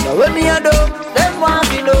 Now when me a do, them want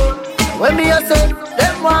me know. When me a say,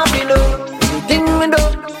 them want me know. Everything me do,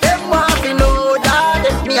 them want me know.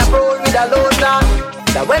 That me a roll with a load now.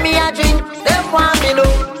 Now when me a drink, them want me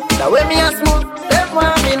know. Now when me a smoke, them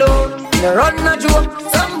want me know. No run no joke,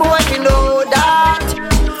 some boy me know that.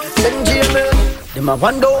 Then Jamie. Them a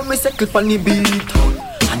wonder how me settle pon the beat.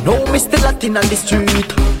 I know me still Latin on the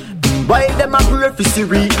street. Why them a pray for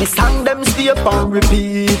Siri? Me sang them stay up and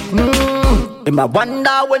repeat. Them a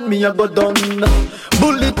wonder when me a go done.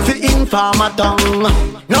 Bullet for informer tongue.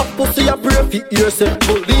 No pussy a pray for yourself.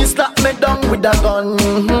 Police lock me down with a gun.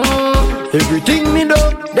 Everything me do,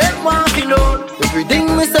 them want to know.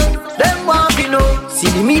 Everything me say, them want to know. See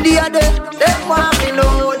the media there, them want to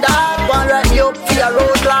know. That one right me up for a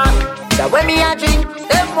roadblock. That way me a drink,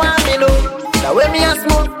 them want me know. That way me a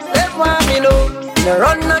smoke, them want me know. No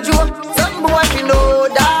run no joke, some boy me know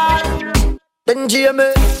that. Then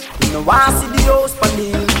Jamie, no want see the house pan the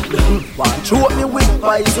hill. Want throw me with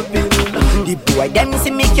pies up pill. The boy them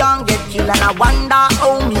see me can't get killed, and I wonder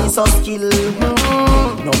how me so skill.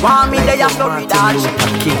 No want me there for me that shit.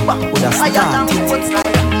 I am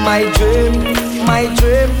my dream, my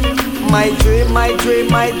dream. My dream, my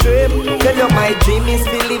dream, my dream. Tell you my dream is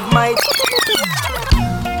to live my.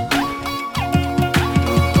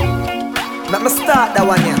 Let me start that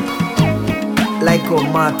one here. Like how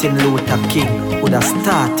Martin Luther King would have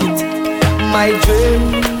started. My dream,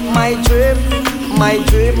 my dream, my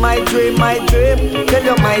dream, my dream, my dream. Tell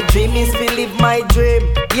you my dream is to live my dream.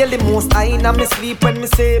 Hear the most I in me sleep when me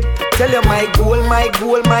sleep. Tell you my goal, my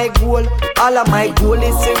goal, my goal. All of my goal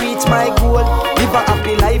is to reach my goal. Live a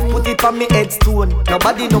happy life, put it on me headstone.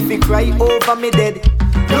 Nobody no fi cry over me dead.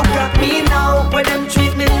 Look at me now, when them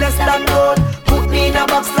treat me less than gold. Put me in a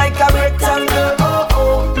box like a rectangle. Oh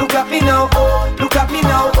oh, look at me now. Oh, look at me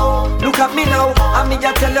now. Oh, look at me now. And me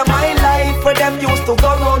just tell you my life, where them used to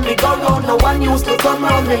go round me, go round. No one used to come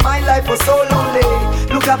round me. My life was so lonely.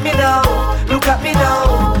 Look at me now. Look at me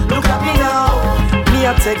now. Look at me now. Me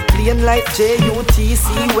a take plane like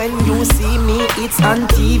JUTC. When you see me, it's on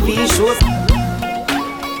TV shows.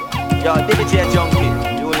 Yo, DJ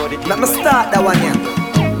Djjunky, you know the. Let me start that one here.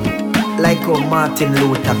 Like how Martin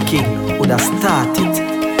Luther King would have started.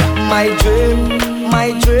 my dream,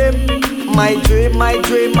 my dream, my dream, my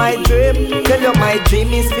dream, my dream. Tell you my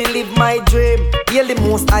dream is to live my dream. Hear the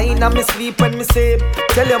most high in me sleep when me sleep.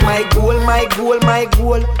 Tell you my goal, my goal, my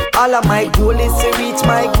goal. All of my goal is to reach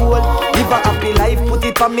my goal. Live a happy life, put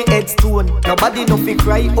it on me headstone. Nobody no fi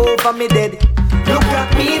cry over me dead. Look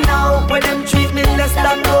at me now, when them treat me less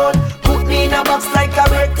than gold. Put me in a box like a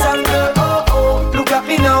rectangle. Oh oh, look at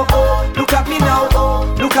me now, oh, look at me now,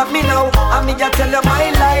 oh, look at me now. I me just tell you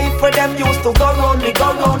my life, where them used to go round me,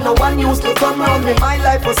 go round. No one used to come round me. My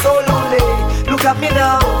life was so lonely. Look at me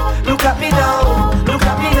now, look at me now, look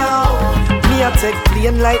at me now. Me a take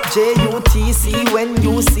plane like JUTC. When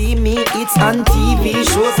you see me, it's on TV.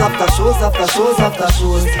 Shows after shows after shows after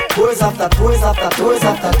shows. Tours after tours after tours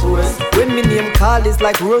after tours. When me name call is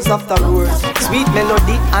like roars after roars. Sweet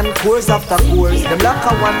melody and chorus after chorus. Them lock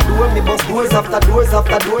a one door, me bust doors after doors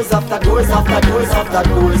after doors after doors after doors after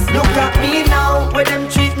doors. Look at me now, where them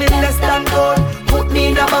treat me less than gold. Put me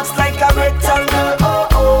in a box like a rectangle. Oh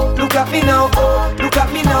oh, look at me now, oh, look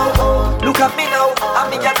at me now, oh, look at me now. I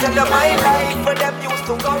me just tell you my life, where them used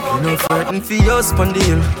to go round. You know fighting for your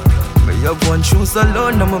spondyle. But you have one shoes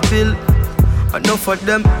alone, I'm a bill. Enough of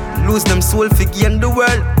them lose them soul for gain the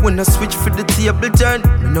world. When I switch for the table turn,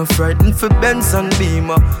 me no frightened for Benz and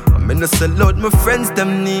Beamer. I'm in a sell out my friends,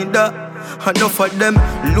 them neither. Enough of them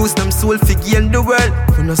lose them soul for gain the world.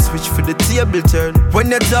 When I switch for the table turn. When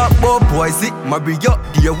you talk about boys, it marry up,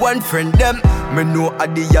 dear one friend them. Me know I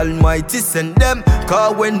the Almighty send them.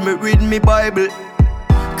 Cause when me read me Bible,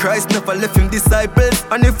 Christ never left him disciples.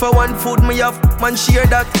 And if I want food, me have man share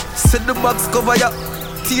that. Set the box cover ya,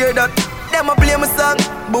 tear that. Them a play my song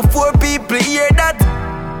before people hear that.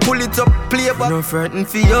 Pull it up, play back. No frightened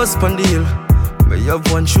for your spondyle. Me have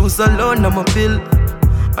one shoes alone, I'm a bill.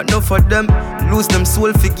 Enough of them lose them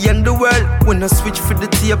soul for gain the world. When I switch for the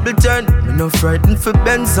table turn, me no frightened for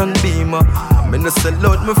Benz and Beamer. Me no sell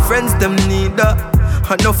out my friends, them neither.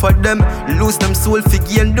 Enough of them lose them soul for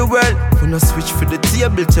gain the world. When I switch for the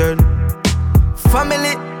table turn.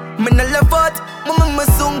 Family, me no love out. Mama me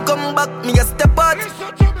soon come back, me a step out.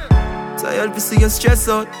 Tired to see you stress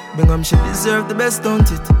out. Bingham she deserve the best, don't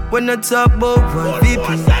it? When I talk about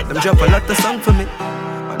YVP, them drop a lot of song for me.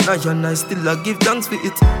 And I still I give thanks for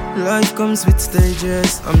it. Life comes with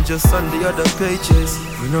stages, I'm just on the other pages.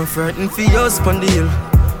 You know frightened for your spondyle.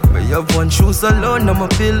 But you have one shoes alone, I'm a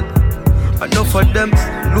bill. Enough of them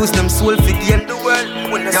lose them soul for gain the world.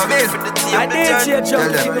 When I switch for the table turn.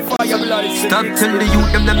 Stop telling the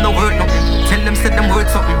youth them no worth nothing. Tell them say them worth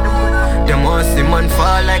something. Them want see man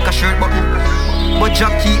fall like a shirt button. But Jah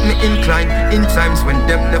keep me inclined in times when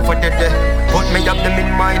them never dead there. But me have them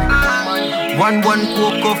in mind. One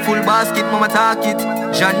cocoa full basket, mama talk it.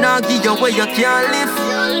 Jah nah give you where you can't live.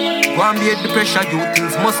 Go and bear the pressure, you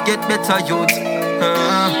things must get better, youth.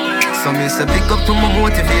 So me say pick up to my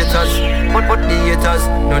motivators. But the haters,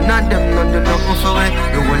 none of them not do nothing for me.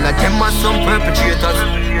 The whole of them are some perpetrators,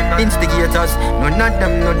 instigators. None of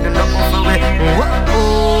them not do nothing for me.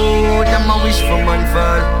 Whoa, them a wish for man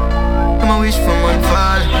fall. Them a wish for man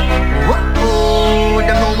fall. Whoa,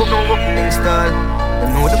 them no things stall. Them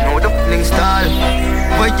know the things stall.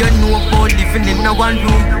 But you know about living in a one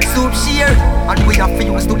room. Soup share, and we have to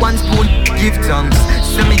use the one spoon. Give thanks,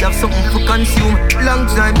 say me have something to consume. Long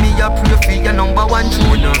time me a pray for your number one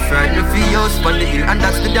tune. No frightened for your spondyle, and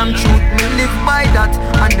that's the damn truth. Me live by that,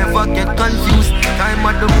 I never get confused. Time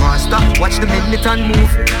at the master, watch the minute and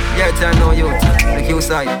move. Yeah, I know you, the Q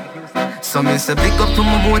side. So me say pick up to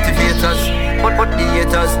my motivators. But the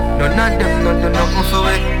haters, none of them not do nothing for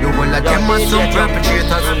it. You all of them are some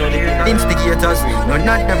perpetrators, instigators. None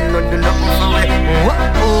of them not do nothing for it.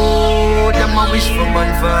 Whoa, them a wish for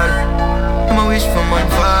man fall. Them a wish for man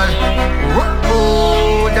fall.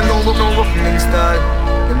 Whoa, them no install.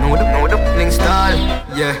 Them know the install.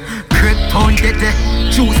 Yeah, Craig Town dead,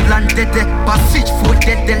 Juice Land dead, Passage food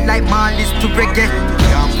dead like Marley's to reggae.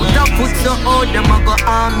 Can't put a foot so all them a go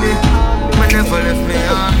army. Me never left me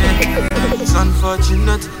army. It's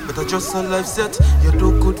unfortunate, but I just a life set. You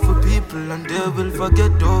do good for people and they will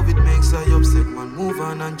forget. Though it makes I upset, man, move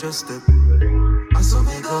on and just step. And so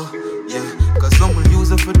we go, yeah. Cause some will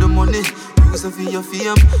use it for the money, use it for your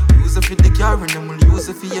fame, use it for the car, and them will use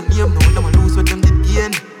it for your name. No, them will lose what them did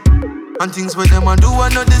gain. And things where them a do are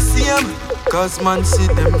not the same. Cause man see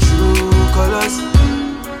them true colors.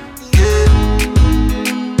 Yeah.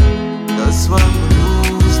 That's why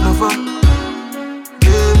we lose never.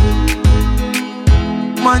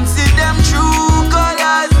 Man see them true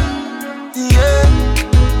colors, yeah.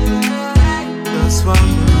 That's why we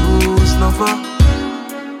lose never,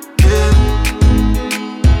 yeah.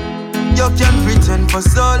 You can pretend for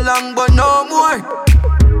so long but no more.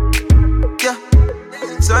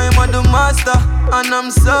 I'm on the master, and I'm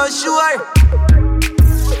so sure.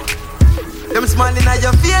 Them smiling at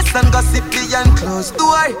your face and gossip behind closed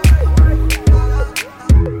door.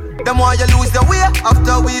 Them why you lose your way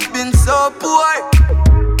after we've been so poor.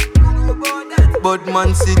 But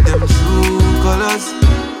man see them true colors.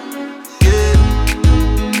 Yeah,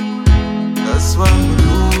 that's why we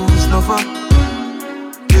lose no fuck.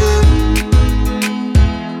 Yeah,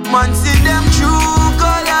 man see them true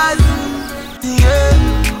colors. Yeah,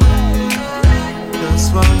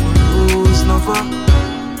 that's why we lose no fuck.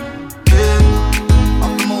 Yeah,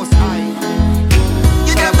 of the most high.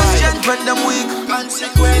 You never strength when them weak.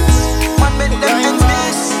 Consequence, man make them ends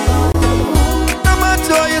miss. No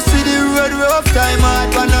matter how you see the road rough time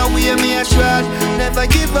hard, but now we me a shot. Never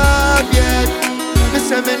give up yet. Me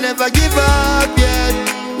say me never give up yet.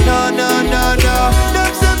 No, no, no, no.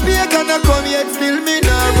 Them say be gonna come yet, still me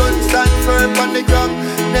no run. Stand firm on the ground.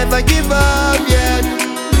 Never give up yet.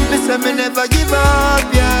 Me say me never give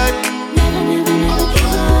up yet.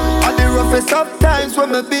 All the roughest of times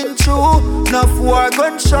when me been through. Enough war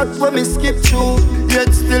gunshot when me skip through.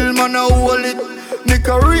 Yet still man I hold it. Me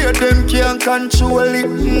career them can't control it.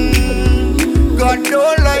 God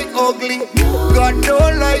don't like ugly. God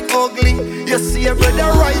don't like ugly. You see a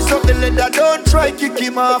brother rise up the ladder, don't try kick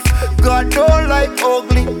him off. God don't like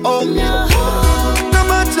ugly, ugly. No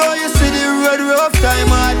matter how you see the road rough time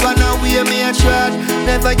hard, but now we me a shot.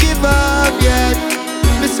 Never give up yet.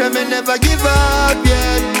 Me say me never give up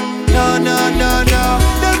yet. No, no, no, no.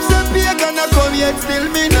 Them say be gonna come yet, still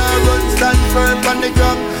me no run. Stand firm on the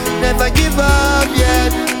ground. Never give up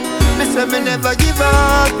yet. Me say me never give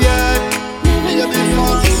up yet.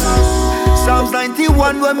 Psalms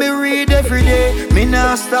 91 when me read every day. Me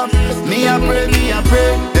nah stop, me a pray, me a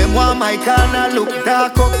pray. Them want my corner look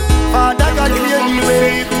dark up. Father God clear the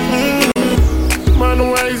way. Man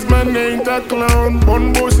wise, man ain't a clown.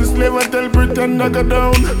 Bun bosses never tell pretend I go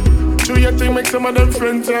down. True your thing make some of them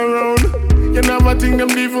friends around. You never think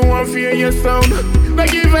them even want fear your sound. They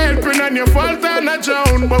give helping and you fall down a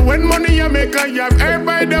drown. But when money you make you have air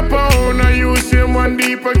by the pound. I use him one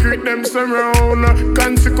deeper, create them surround.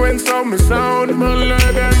 Consequence of my sound. My Lord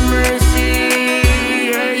have mercy,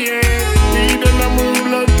 yeah, yeah. Need and I move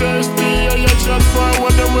bloodthirsty. I shot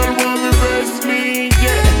forward, the world want reverse me,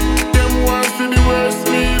 yeah. Them wants to divorce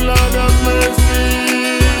me, Lord have mercy,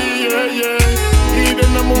 yeah, yeah. Need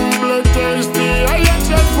and I move bloodthirsty. I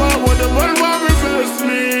shot forward, the world want reverse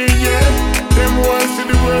me, yeah. Them wants to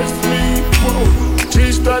divorce me. Whoa.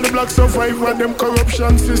 Change start the block survivor. Them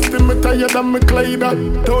corruption system me tired than me Clyder.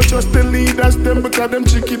 Don't trust the leaders them because them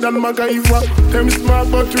cheeky than MacGyver. Them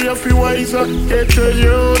smart but we have to wiser. Get to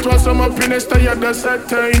you was some happiness tired at that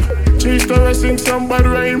time. Change to sing some bad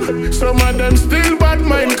rhyme. Some of them still bad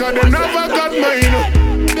mind cause they never got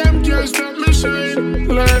mine. Them can't stop me shine.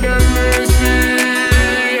 Lord have mercy,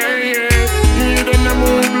 yeah, yeah. Need and I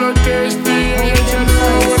move bloodthirsty.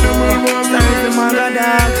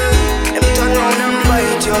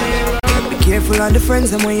 Be careful of the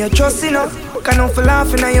friends and when you're trusting up. Can not for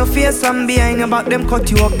laughing at your face and behind your back them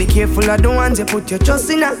cut you up. Be careful of the ones you put your trust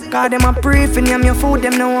in up. Cause them a pray for them your food,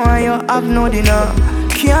 them no want you have no dinner.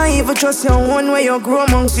 Can't even trust your own way you grow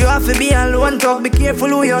amongst. You have to be alone talk. Be careful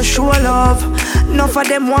who you show love. Enough of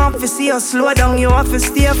them want to see you slow down. You have to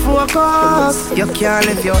stay focused. You can't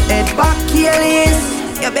lift your head back careless.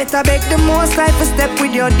 You better beg the most life to step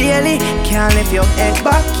with your daily. Can't lift your head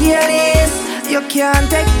back careless. You can't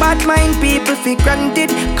take bad mind people for granted.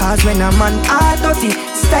 Cause when a man heart dirty,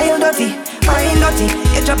 style dirty, mind dirty,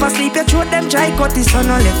 you drop asleep, you throat them try cut it. So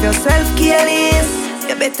no lift yourself careless.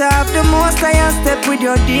 You better have the most and step with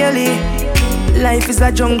your daily. Life is a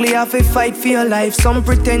jungle, you have to fight for your life. Some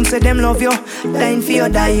pretend say them love you, dying for you,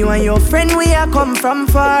 die. You and your friend we a come from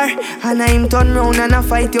far. And I'm turn round and I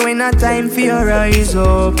fight you in a time for your rise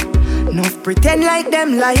up. Enough pretend like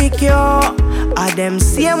them like you. Or them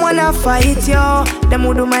same wanna fight you. Them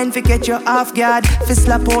who do mind fi catch you off guard. Fi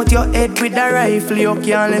slap out your head with a rifle. You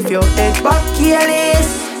can't lift your head back careless.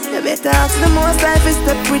 You better ask the most life is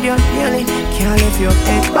step with your daily. Can't lift your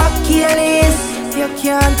head back careless. You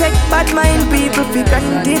can't take bad mind people fi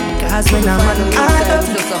granted. Cause when a man heart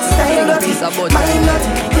dirty, style dirty, mind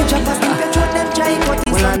dirty, you drop a sleep, you throw them try cut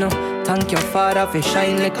it. Well I know. Thank your father for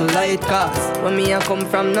shine little light. Cause when me a come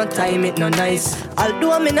from no time it no nice.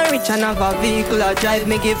 Although me no rich and have a vehicle I drive,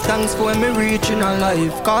 me give thanks for when me reach in a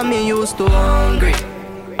life. Cause me used to hungry,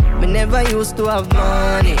 me never used to have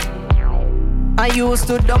money. I used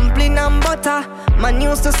to dumpling and butter. Man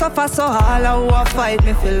used to suffer so all who a fight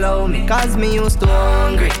me feel love me. Cause me used to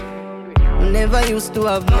hungry, me never used to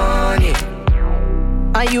have money.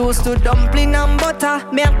 I used to dumpling and butter.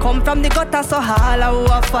 Me I come from the gutter, so all who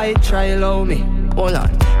a fight try allow me. Hold on.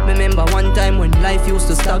 Remember one time when life used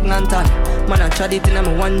to stagnant and man I tried it in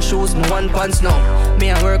my one shoes, my one pants now. Me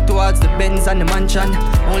I work towards the Benz and the mansion.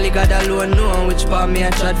 Only God alone know which part me I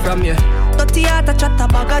tried from you. Dirty heart I chat a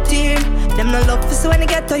bag of team. Them no love for so when they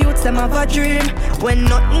get to youths, them have a dream. When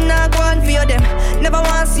nothing I go on for them, never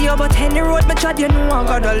want to see you, but any road me tried, you know I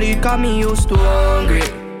got a leak. And me used to hungry,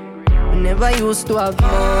 never used to have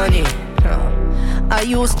money. I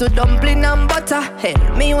used to dumpling and butter.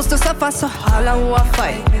 Hell, me used to suffer, so all who a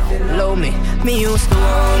fight love me. Me used to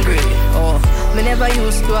hungry, oh, me never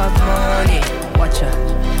used to have money. Watch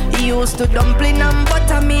out. He used to dumpling and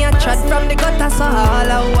butter. Me a chat from the gutter, so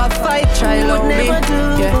all who a fight try love me.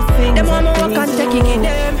 Yeah, them want me walk and take it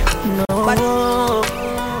them. No, but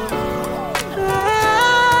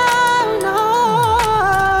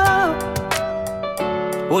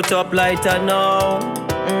put up lighter now.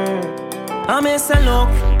 I miss a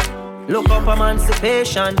look up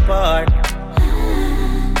Emancipation Park.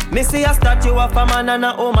 Me see a statue of a man and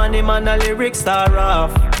a woman, the man a lyrics are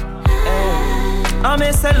off. I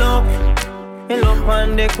miss a look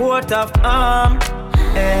on the coat of arm.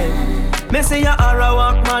 Me see a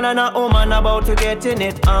Arawak man and a woman about to get in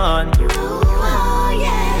it on.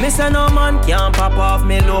 Me say no man can't pop off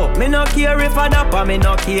me low. Me no care if I dap or me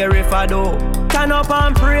no care if I do. Turn up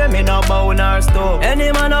and pray, me no bow nor stove.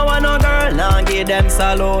 Any man a want no girl, nah give them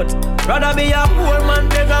salute. Rather be a poor man,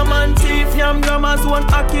 beggar man, thief. Yam grammars, one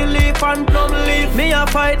ackee leaf and plum leaf. Me a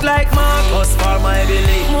fight like Marcus for my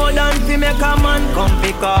belief. More than fi make a man come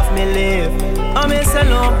pick off me leaf. I me say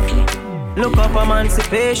look up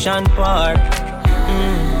Emancipation Park.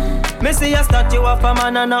 Me see a statue of a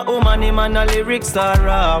man and a woman, him and the lyrics are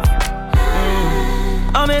rough.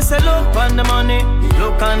 I me say look on the money,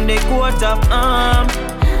 look on the coat of arm.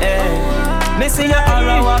 Me see a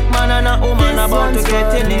Arawak man and a woman about to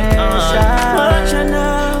get in it on. Watch you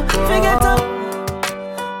now, forget up.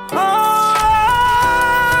 Oh,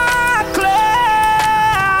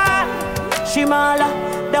 Claire Shimala,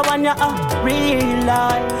 the one you are real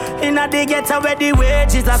life. Inna the ghetto where the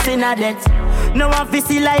wages are sin a debt. No one fi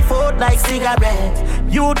see life out like cigarette.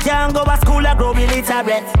 You can't go to school and grow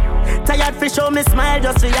illiterate. Tired fi show me smile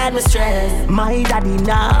just to hide me stress. My daddy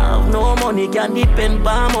now, no money can depend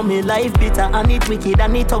on me. Life bitter and it wicked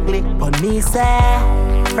and it ugly. But me say,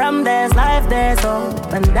 from there's life there's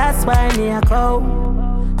hope, and that's why me a go.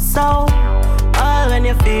 So, all when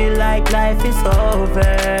you feel like life is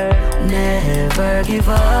over, never give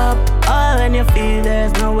up. All when you feel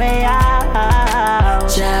there's no way out,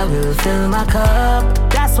 Jah will fill my cup.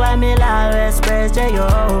 That's why me always praise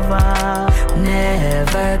Jehovah.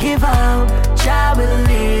 Never give up, Jah will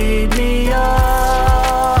lead me on.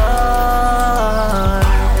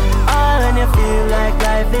 All when you feel like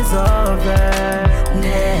life is over,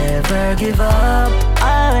 never give up.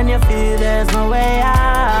 All when you feel there's no way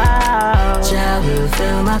out, Jah will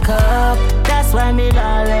fill my cup. That's why me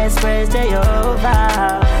always praise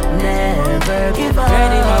Jehovah. Never give up,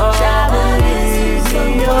 Jah will lead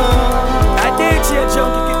me on. I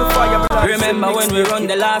Djjunky, keep the fire burning. Remember when we run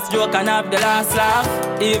the last joke and have the last laugh?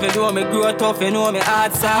 Even though me grow tough, you know me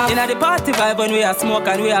hard soft. Inna the party vibe when we a smoke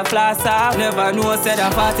and we a flash off. Never know said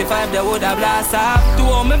at 45 they would have blast off. To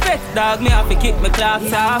all me vet dog, me have to kick me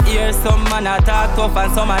clocks off. Hear some man a talk tough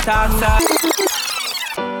and some a talk soft.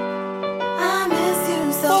 I miss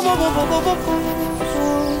you so much.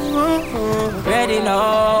 Ready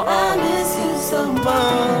now. I miss you so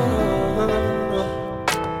much.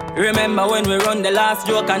 Remember when we run the last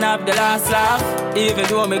joke and have the last laugh? Even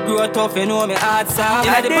though me grow tough, you know me hard soft.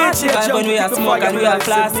 Inna the party vibe when we a smoke and we a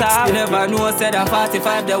flash off. You never know said at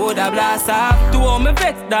 45 they would have blast off. To all me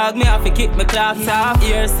vet dog, me have to kick me clocks off.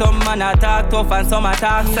 Hear some man a talk tough and some a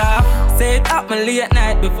talk soft. Say it happen late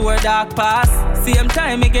night before dark pass. Same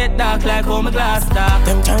time me get dark like how my glass dark.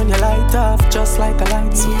 Them turn your light off just like a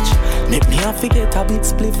light switch. Make me have to get a big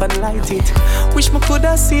spliff and light it. Wish me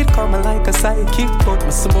coulda see it coming like a sidekick, but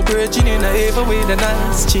me see my virgin in a heaven with a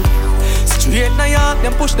nice chick. Straight na York,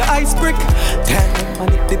 them push the ice brick. Damn,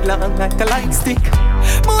 man, it did long like a light stick.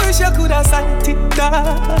 I wish you coulda sight it,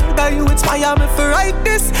 dog. You inspire me for write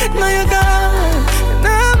this. Now you're gone, and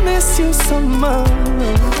I miss you so much.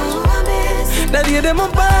 That day them a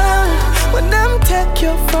ball when them take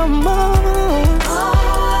you from us.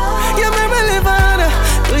 You make me live on,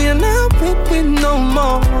 do you not with me no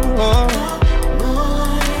more?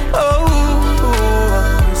 Oh,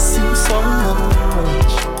 I miss you so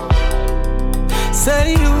much.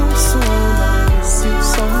 Say you so much, miss you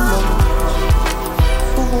so much.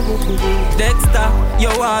 Dexter,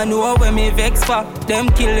 you want want know where me vex for. Them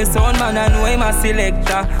kill the sound man, I know him a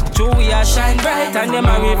selector. True, we a shine bright and them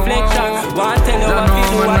a reflector. Want tell you what we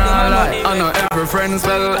do, what them a know. I know every friend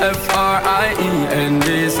spell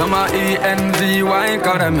F-R-I-E-N-D. Some are E-N-V-Y,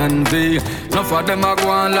 call them N-V. Enough of them a go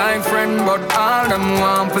on like friend, but all them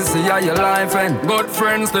want to see how your life end. Good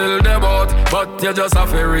friends still debout, but you just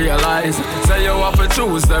have to realize. Say you have to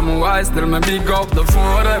choose them, why still me big up the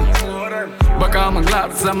four of them. But I'm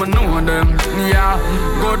glad some know them. Yeah,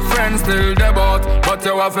 good friends still debout, but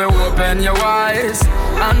you have to open your eyes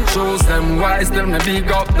and choose them, why still me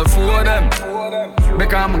big up the four of them.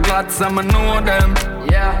 Because I'm glad some know them.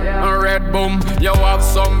 Yeah, Red Boom, you have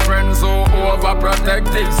some friends who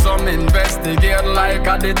overprotective. Some investigate like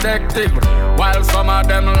a detective, while some of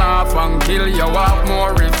them laugh and kill. You have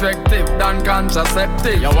more effective than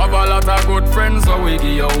contraceptive. You have a lot of good friends, so we give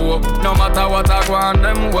you hope. No matter what I want,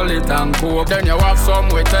 them hold it and cope. Then you have some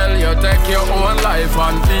we tell you take your own life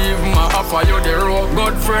and even offer you the rope.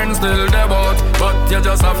 Good friends still debout, but you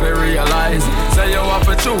just have to realize. Say you have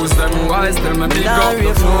to choose them, why still me big up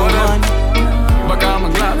the phone. But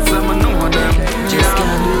I'm glad some know them. Just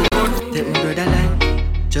can't do it. Take my brother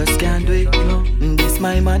line. Just can't do it, no. This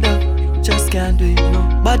my mother. Just can't do it, no.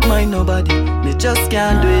 Bad mind nobody. Me just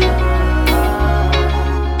can't do it.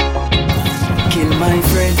 Kill my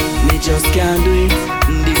friend. Me just can't do it.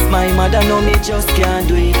 This my mother. No, me just can't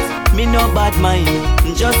do it. Me no bad mind.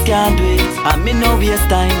 Just can't do it. And me no waste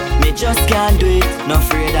time. Me just can't do it. No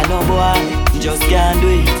afraid of no boy. Just can't do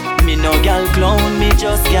it. Me no gal clown. Me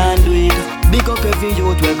just can't do it. Big up every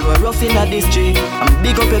youth we grow rough in the street. And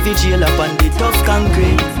big up every jail up on the tough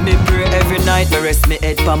concrete. Me pray every night, me rest me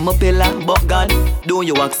head from my pillar. But God, don't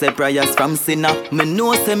you accept prayers from sinner? Me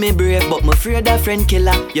know say me brave, but me afraid of friend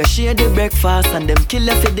killer. You share the breakfast and them kill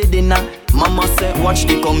you for the dinner. Mama say watch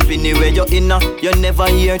the company where you're in. You never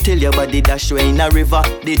hear till your body dash way in a river.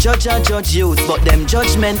 The judge a judge youth, but them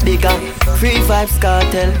judgment bigger. Free vibes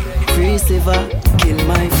cartel, free silver. Kill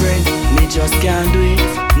my friend, me just can't do it.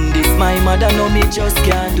 This my mother, no, me just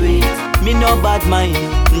can't do it. Me no bad mind,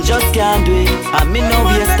 just can't do it. And me no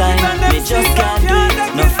waste time, me just can't do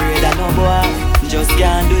it. No afraid of no boy, just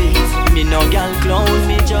can't do it. Me no gal clown,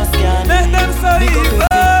 me just can't do it. Make them so evil.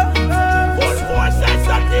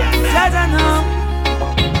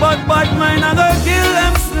 But bad mind I go kill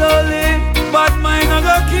them slowly. Bad mind I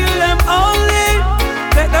go kill them only.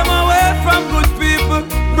 Take them away from good people.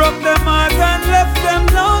 Broke them heart and left them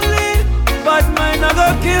lonely. Bad mind I go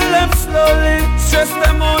kill them slowly. Stress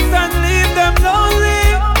them out and leave them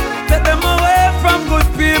lonely. Take them away from good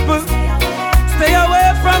people. Stay away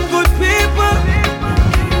from good people.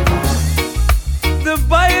 The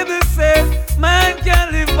Bible says man can't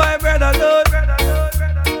live by bread alone.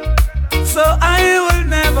 So I will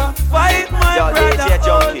never fight my brother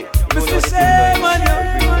alone. It's a shame on you.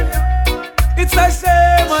 It's a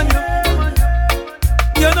shame on you.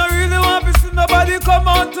 You don't really want to see nobody come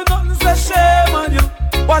out to nothing. It's a shame on you.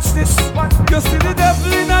 Watch this. You see the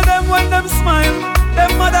devil in them when them smile.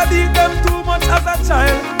 Them mother beat them too much as a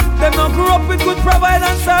child. Them not grew up with good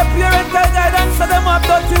providence or parental guidance. So them have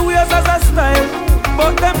dirty ways as a style.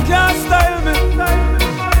 But them can't style me.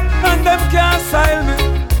 And them can't style me.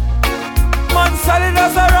 Man solid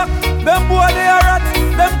as a rock. Them boy they a rat.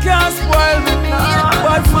 Them can't spoil me.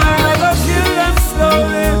 But my go kill them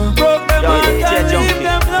slowly. Broke them heart and leave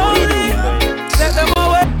them lonely. Let them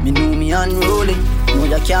away. Me know me unruly. Know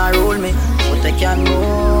you can't rule me, but you can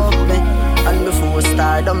move me. And before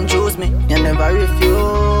stardom choose me, you never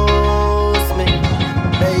refuse me,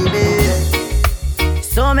 baby.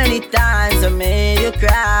 So many times I made you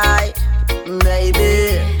cry,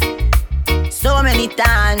 baby. So many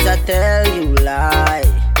times I tell you lie,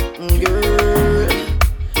 girl.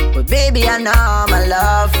 But baby, I know my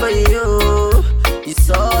love for you is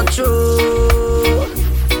so true.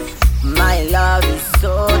 My love is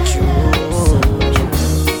so true.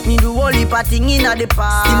 Me do all the parting in the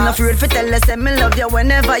past. Still not afraid to tell you say me love you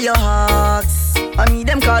whenever you ask. I mean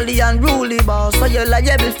them call the unruly boss, so you're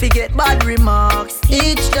liable to get bad remarks.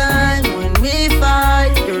 Each time when we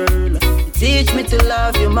fight, girl, you teach me to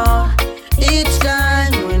love you more. Each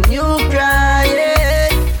time when you cry, yeah,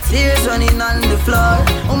 tears running on the floor.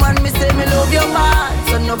 Woman, me say me love you bad,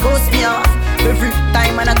 so no ghost me off. Every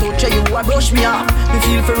time when I touch you, you brush me off. Me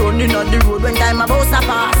feel for running on the road when time about to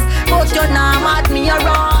pass. But you're not mad, me a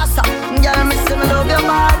ross. Girl, me say me love you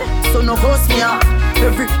bad, so no ghost me off.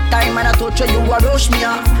 Every time when I touch you, you brush me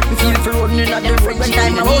off. Me feel for running on the road when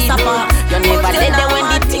time about to pass. You never did that when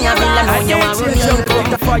the thing I will know you want to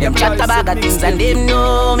run. Them chat about the things and they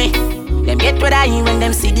know me. Them get what I hear when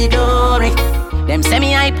them see the glory. Them say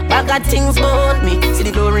me hype, but got things about me. See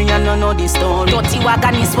the glory and no know the story. Dirty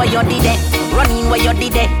wagon is where you did it. Running where you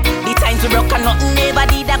did it. The times we broke and nothing never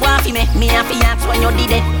did that go for me. Me and fiance when you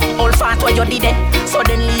did it. All fat where you did it.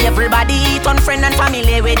 Suddenly everybody turn friend and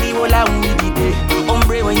family with the whole of we did it.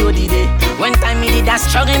 Hombre when you did it. When time me did that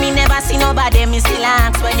struggle, me never see nobody. Me still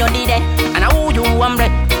ask when you did it. And I who you hombre.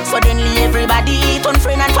 Suddenly everybody turn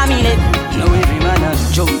friend and family. Now every man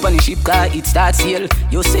jump on the ship car, it starts here.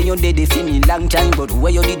 You say you did it for me long time, but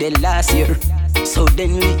where you did it last year?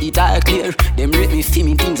 Suddenly it all clear. Them rate me for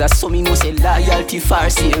me things as so me know say loyalty far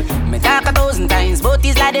sale. Me talk 1,000 times, but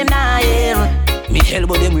it's like them not here. Me hell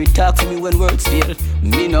but them will talk to me when words fail.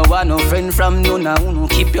 Me no want no friend from none of who no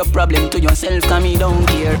keep your problem to yourself, cause me don't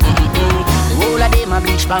care. The whole of them a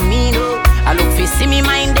bleach for me no. I look fi see me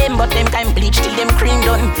mind them, but them kind bleach till them cream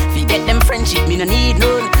done. Forget them friendship, me no need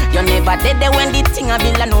none. You never dead there when the thing a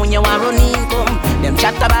bill and know you want run income. Them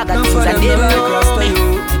chat about the things and them know me.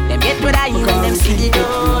 Them get what I in and them see the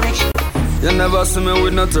direction. You never see me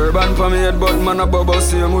with no turban for me head, but man a bubble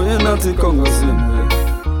same way, not the Congo same way.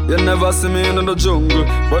 You never see me in the jungle,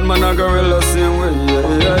 but man a gorilla same way,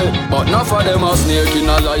 yeah. But enough of them a snake in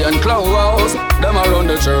a lion clown house. Them around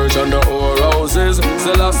the church and the whole houses.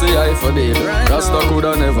 Still I see I for them. Rasta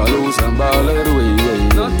coulda never lose and ball it away, yeah.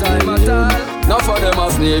 No time at all. Enough of them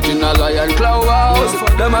a snake in a lion clown house.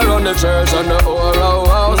 Them around the church and the whole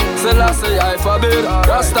house. Still I see I for them.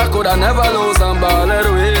 Rasta coulda never lose and ball it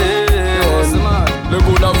away. The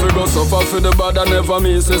good and figure suffer for the bad and never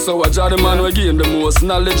miss it. So I judge the man we gain the most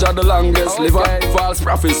knowledge of the longest. Live false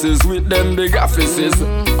prophecies with them big offices.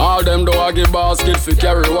 All them do I give basket for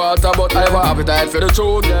carry water, but I have an appetite for the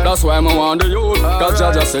truth. That's why I want the youth. Cause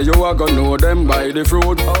Jaja say you are gonna know them by the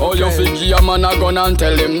fruit. All you figure a man a gun and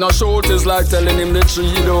tell him no shoot. Is like telling him the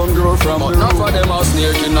tree don't grow from the root. Enough of them a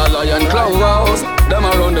snake in a lion clown house. Them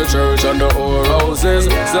around the church and the whole houses.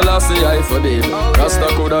 Still I see I for them. Rasta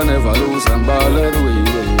coulda never lose and ball it away.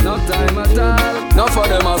 No time at all. Enough of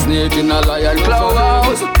them a snake in a lion clown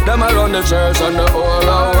house. Them around the church and the whole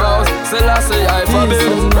house. Still I see I for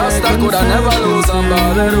them. Rasta coulda never lose and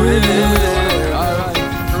ball it away.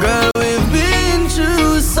 Girl, we've been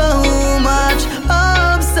through so much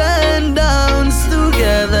ups and downs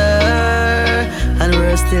together, and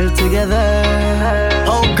we're still together.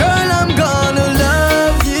 Oh girl, I'm gonna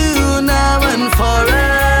love you now and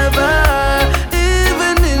forever.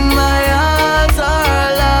 Even in my heart,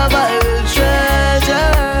 our love I will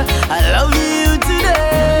treasure. I love you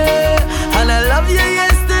today, and I love you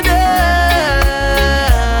yesterday.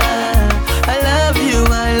 I love you,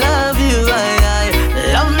 I love you,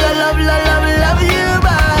 I love you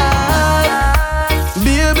back.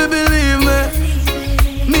 Baby, believe me.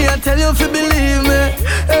 Me, I tell you if you believe me.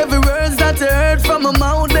 Every words that you heard from my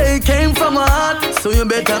mouth, they came from my heart. So you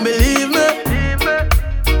better believe me.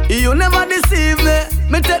 You never deceive me.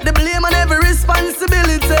 Me take the blame and every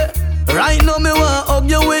responsibility. Right now me want hug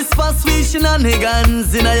your whisper, sweet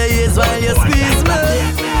shenanigans in your ears while you squeeze me.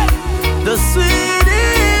 The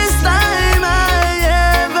sweetest time I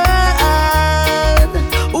ever had.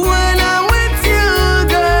 When I'm with you,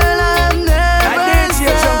 girl, I'm never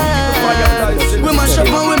sad. We mash up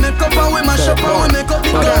and we make up and we mash up and we make up.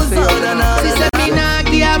 It goes on and on. She said me nah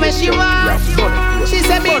give her what she want. She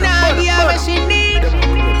said me nah give her what she need.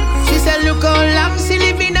 She said look how long she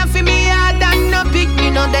living up for me hard and no pick me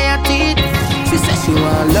no their teeth. She said she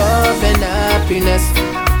want love and happiness,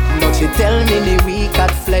 but she tell me the weak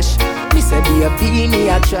at flesh. Me say be a beanie,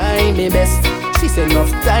 I try me best. She said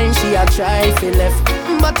enough time she a try fi left.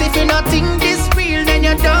 But if you not think this real, then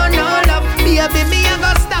you don't know love. Baby, me a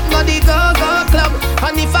go stop go the go-go club.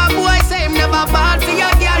 And if a boy say him never bad for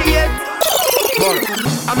your girl yet.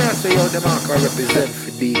 I'm gonna say how them can represent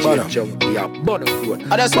for DJ Djjunky. Yeah, Bono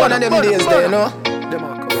food. I just one of them days there, you know. Them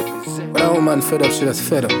can represent. When a woman fed up, she just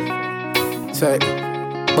fed up. Say,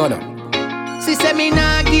 Bono. She said me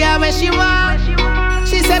nah give her what she want.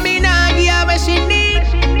 She said me nah give her what she need.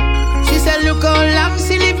 She said look how long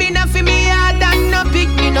she living up for me hard and no pick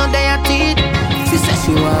me no their teeth. She said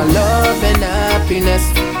she want love and happiness,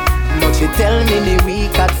 but she tell me the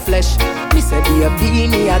weak at flesh. Me say be a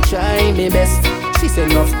beanie, I try me best. She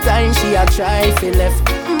said enough time she a try fi left.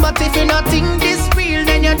 But if you not think this real,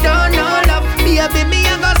 then you don't know love. Baby, me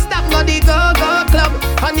a go stop go the go-go club.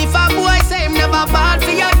 And if a boy say him never bad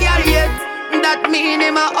for your girl yet, that mean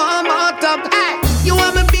him a arm out up. Hey, you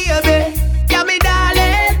want me baby, yeah me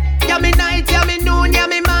darling, yeah me night, yeah me noon, yeah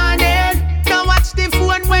me morning. Don't watch the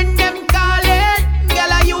phone when them calling.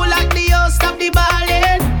 Girl, are you like the house, stop the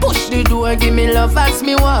ballin'. Push the door, give me love as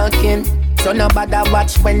me walking. So nobody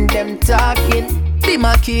watch when them talking. Be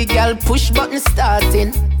my key, girl, push button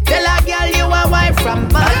starting. Tell a girl you a wife from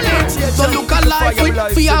Bali. So look alive with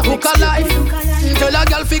for a hook alive. Tell a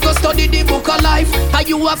girl fi go study the book of life. And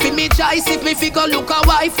you a fi me choice if me fi go look a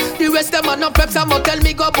wife. The rest them a no preps and mo tell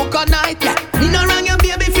me go book a night. Me no wrong your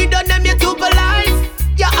baby fi done them you too polite.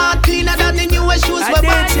 Your heart cleaner than the newest shoes we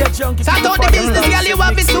buy. Start out the business, girl, you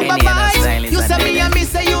want me supervise. You say me and me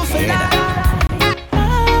say you feel like.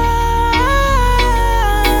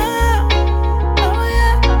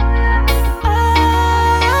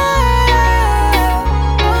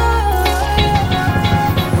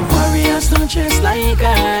 Just like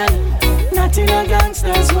girl, not in a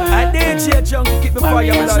gangster's world. I did you Djjunky, keep the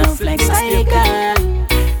fire alive. Flex like girl,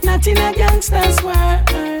 not in a gangster's world.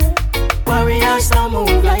 Warriors don't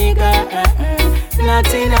move like girl,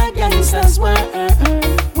 not in a gangster's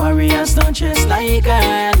world. Warriors don't chase like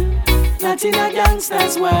girl, not in a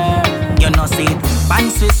gangster's world. You know see it,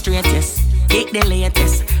 pants with straightest, kick the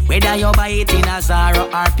latest. Whether you buy it in a Zara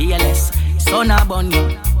or PLS, son a bun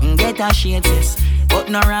you, get a shades. But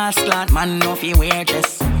no rascal, man, no fi wear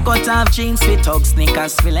dress. Cut off jeans with tug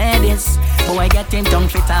sneakers for ladies. Boy, get him tongue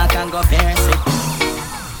fit talk and go pierce it.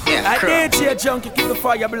 Yeah, I did you Djjunky, keep the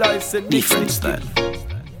fire alive. Different style.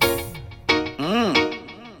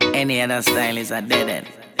 Any other style is a dead end.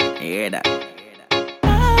 You hear that?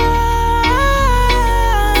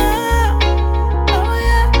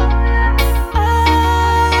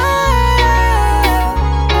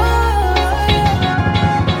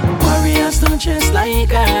 Just like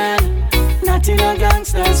girl, not in a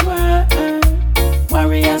gangster's world.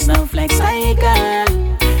 Warriors don't flex like girl,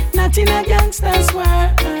 not in a gangster's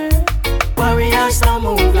world. Warriors don't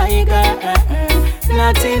move like girl,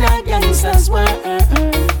 not in a gangster's world.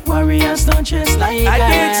 Warriors don't chase like girl,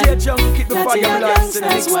 I did you Djjunky, keep the not in fire a alive.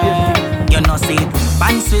 gangster's world. You know see it,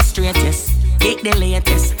 pants with straightest, kick the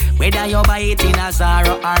latest. Whether you buy it in a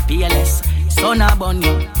Zara or PLS, son a bun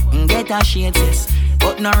you, get a shades.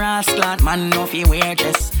 But no rascal, man, no fi wear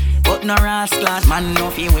dress. But no rascal, man, no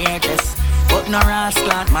fi wear dress. But no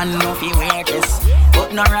rascal, man, no fi wear dress.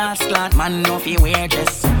 But no rascal, man, no fi wear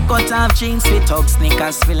dress. Cut off jeans with tug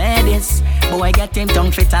sneakers for ladies. Boy, get him tongue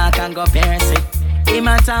fit talk and go pierce it. Him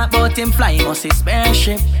a talk about him fly, must his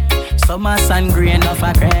spaceship. Summer sun grain of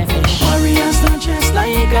a crayfish. Warriors don't chase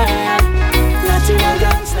like girl, not in a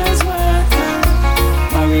gangster's world.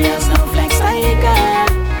 Warriors don't flex like girl,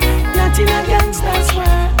 not in a gangster's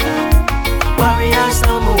world. Warriors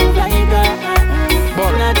don't move like girl,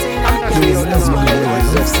 not in a gangster's world.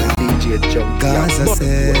 DJ Djjunky. Gaza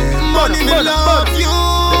said, money me love you,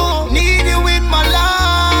 need you in my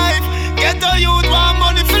life. Get a youth want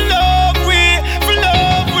money for love we.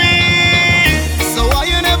 So why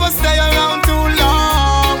you never stay around too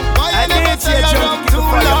long? Why you never stay around too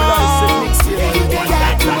long?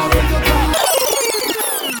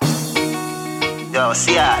 Yo,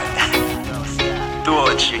 see ya.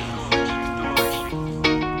 Djjunky.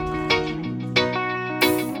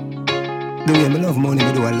 The way me love money,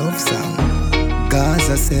 me do a love song.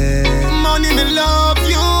 Gaza said, money me love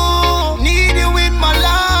you, need you in my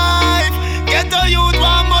life. Get a youth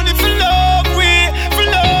want money for love we.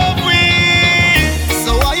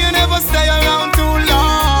 So why you never stay around too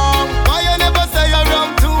long? Why you never stay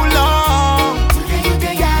around too long? Today you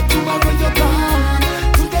dey out, tomorrow you're gone.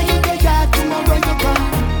 Today you dey out, tomorrow you're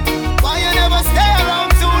gone. Why you never stay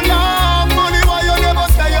around too long? Money, why you never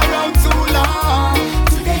stay around too long?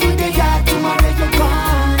 Today you dey out, tomorrow you're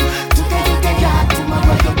gone. Today you dey out,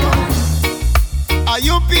 tomorrow you're gone. Are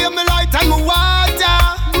you pay me light and me water?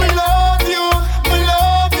 Me love you.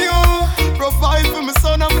 Provide for my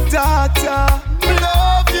son and my daughter. Me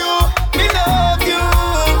love you.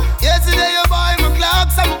 Yesterday you buy my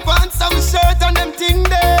clocks and my pants and my shirt and them thing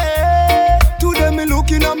there. Today me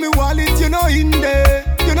looking at me wallet, you know in there.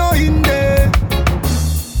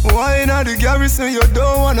 Why not the garrison you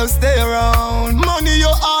don't wanna stay around? Money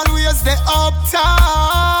you always stay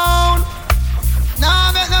uptown.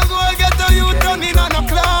 Now make them go get a youth running on a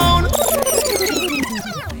clown.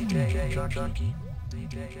 DJ Djjunky.